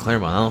Checkers here in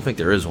Claremont. I don't think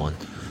there is one.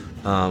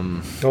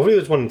 Hopefully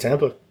there's one in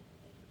Tampa.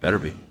 Better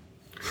be.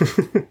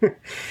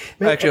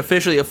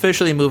 Actually,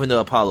 officially moving to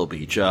Apollo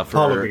Beach.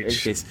 Apollo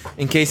Beach.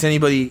 In case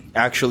anybody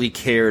actually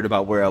cared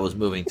about where I was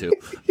moving to.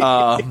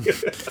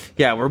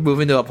 Yeah, we're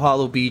moving to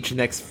Apollo Beach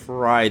next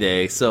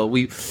Friday. So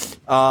we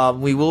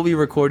will be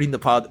recording the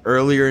pod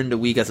earlier in the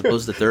week as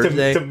opposed to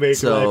Thursday.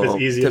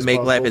 to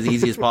make life as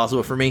easy as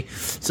possible for me.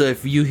 So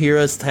if you hear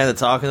us kind of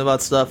talking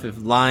about stuff,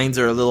 if lines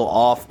are a little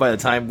off by the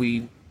time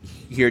we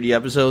hear the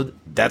episode,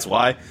 that's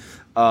why.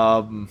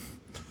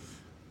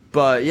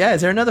 But yeah,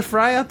 is there another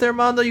fry out there,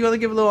 Mondo? You want to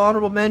give a little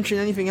honorable mention?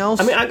 Anything else?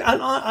 I mean,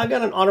 I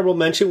got an honorable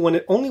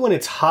mention only when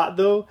it's hot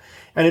though,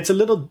 and it's a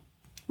little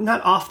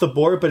not off the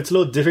board, but it's a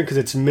little different because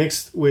it's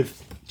mixed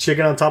with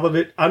chicken on top of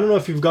it. I don't know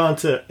if you've gone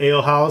to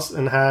Ale House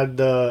and had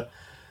the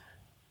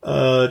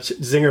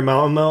Zinger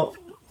Mountain Melt,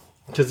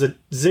 because the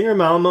Zinger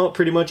Mountain Melt,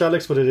 pretty much,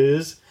 Alex, what it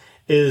is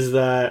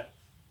that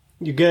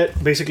you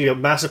get basically a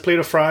massive plate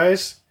of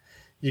fries,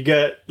 you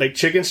get like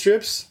chicken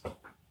strips.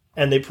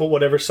 And they put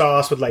whatever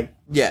sauce with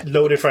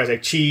loaded fries,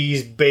 like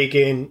cheese,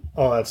 bacon,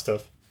 all that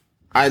stuff.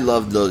 I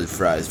love loaded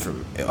fries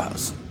from Ale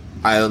House.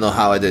 I don't know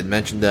how I didn't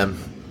mention them,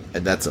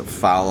 and that's a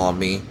foul on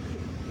me.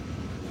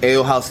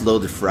 Ale House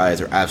loaded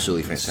fries are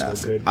absolutely fantastic.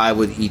 So good. I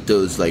would eat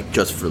those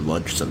just for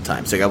lunch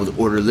sometimes. I would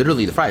order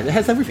literally the fries. It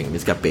has everything.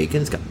 It's got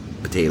bacon, it's got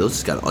potatoes,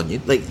 it's got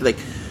onion, like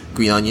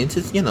green onions.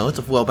 It's it's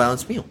a well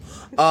balanced meal.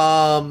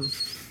 Yeah,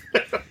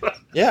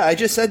 I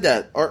just said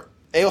that.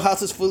 Ale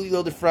House's fully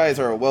loaded fries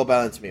are a well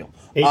balanced meal.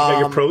 Hey, you got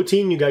your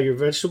protein, you got your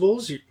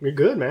vegetables, you're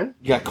good, man.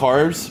 You got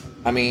carbs.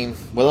 I mean,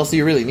 what else do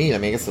you really need? I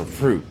mean, I guess some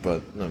fruit,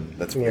 but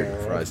that's weird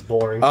for fries.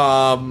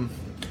 Boring.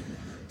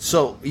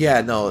 So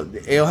yeah, no,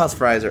 the Ale House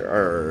fries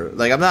are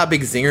I'm not a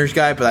big Zingers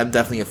guy, but I'm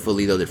definitely a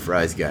fully loaded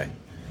fries guy.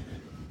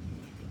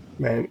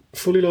 Man,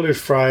 fully loaded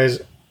fries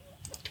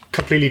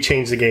completely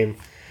changed the game,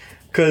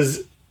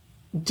 because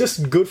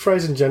just good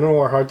fries in general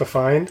are hard to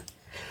find.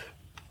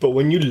 But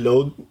when you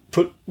load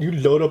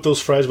up those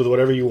fries with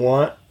whatever you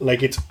want,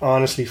 it's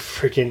honestly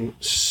freaking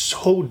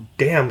so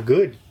damn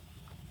good.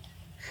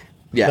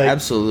 Yeah,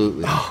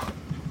 absolutely. Oh,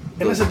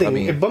 and that's the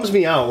thing. It bums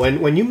me out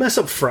when you mess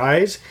up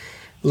fries.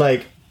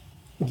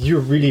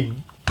 You're really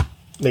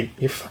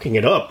you're fucking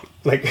it up.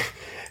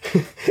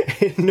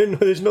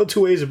 There's no two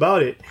ways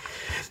about it.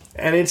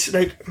 And it's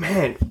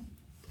man,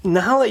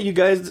 now that you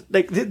guys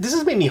this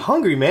has made me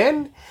hungry,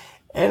 man.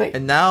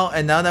 And now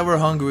that we're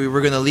hungry,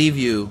 we're gonna leave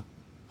you.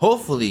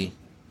 Hopefully,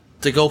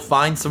 to go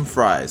find some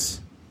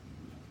fries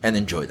and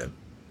enjoy them.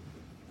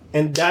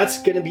 And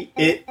that's going to be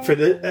it for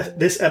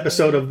this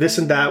episode of This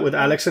and That with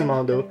Alex and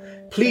Mondo.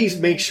 Please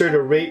make sure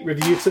to rate,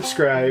 review,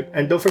 subscribe.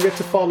 And don't forget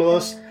to follow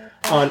us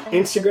on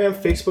Instagram,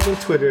 Facebook,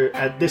 and Twitter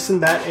at This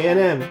and That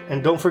A&M.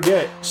 And don't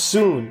forget,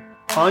 soon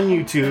on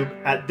YouTube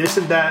at This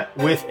and That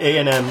with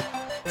A&M.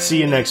 See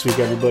you next week,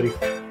 everybody.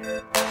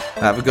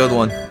 Have a good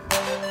one.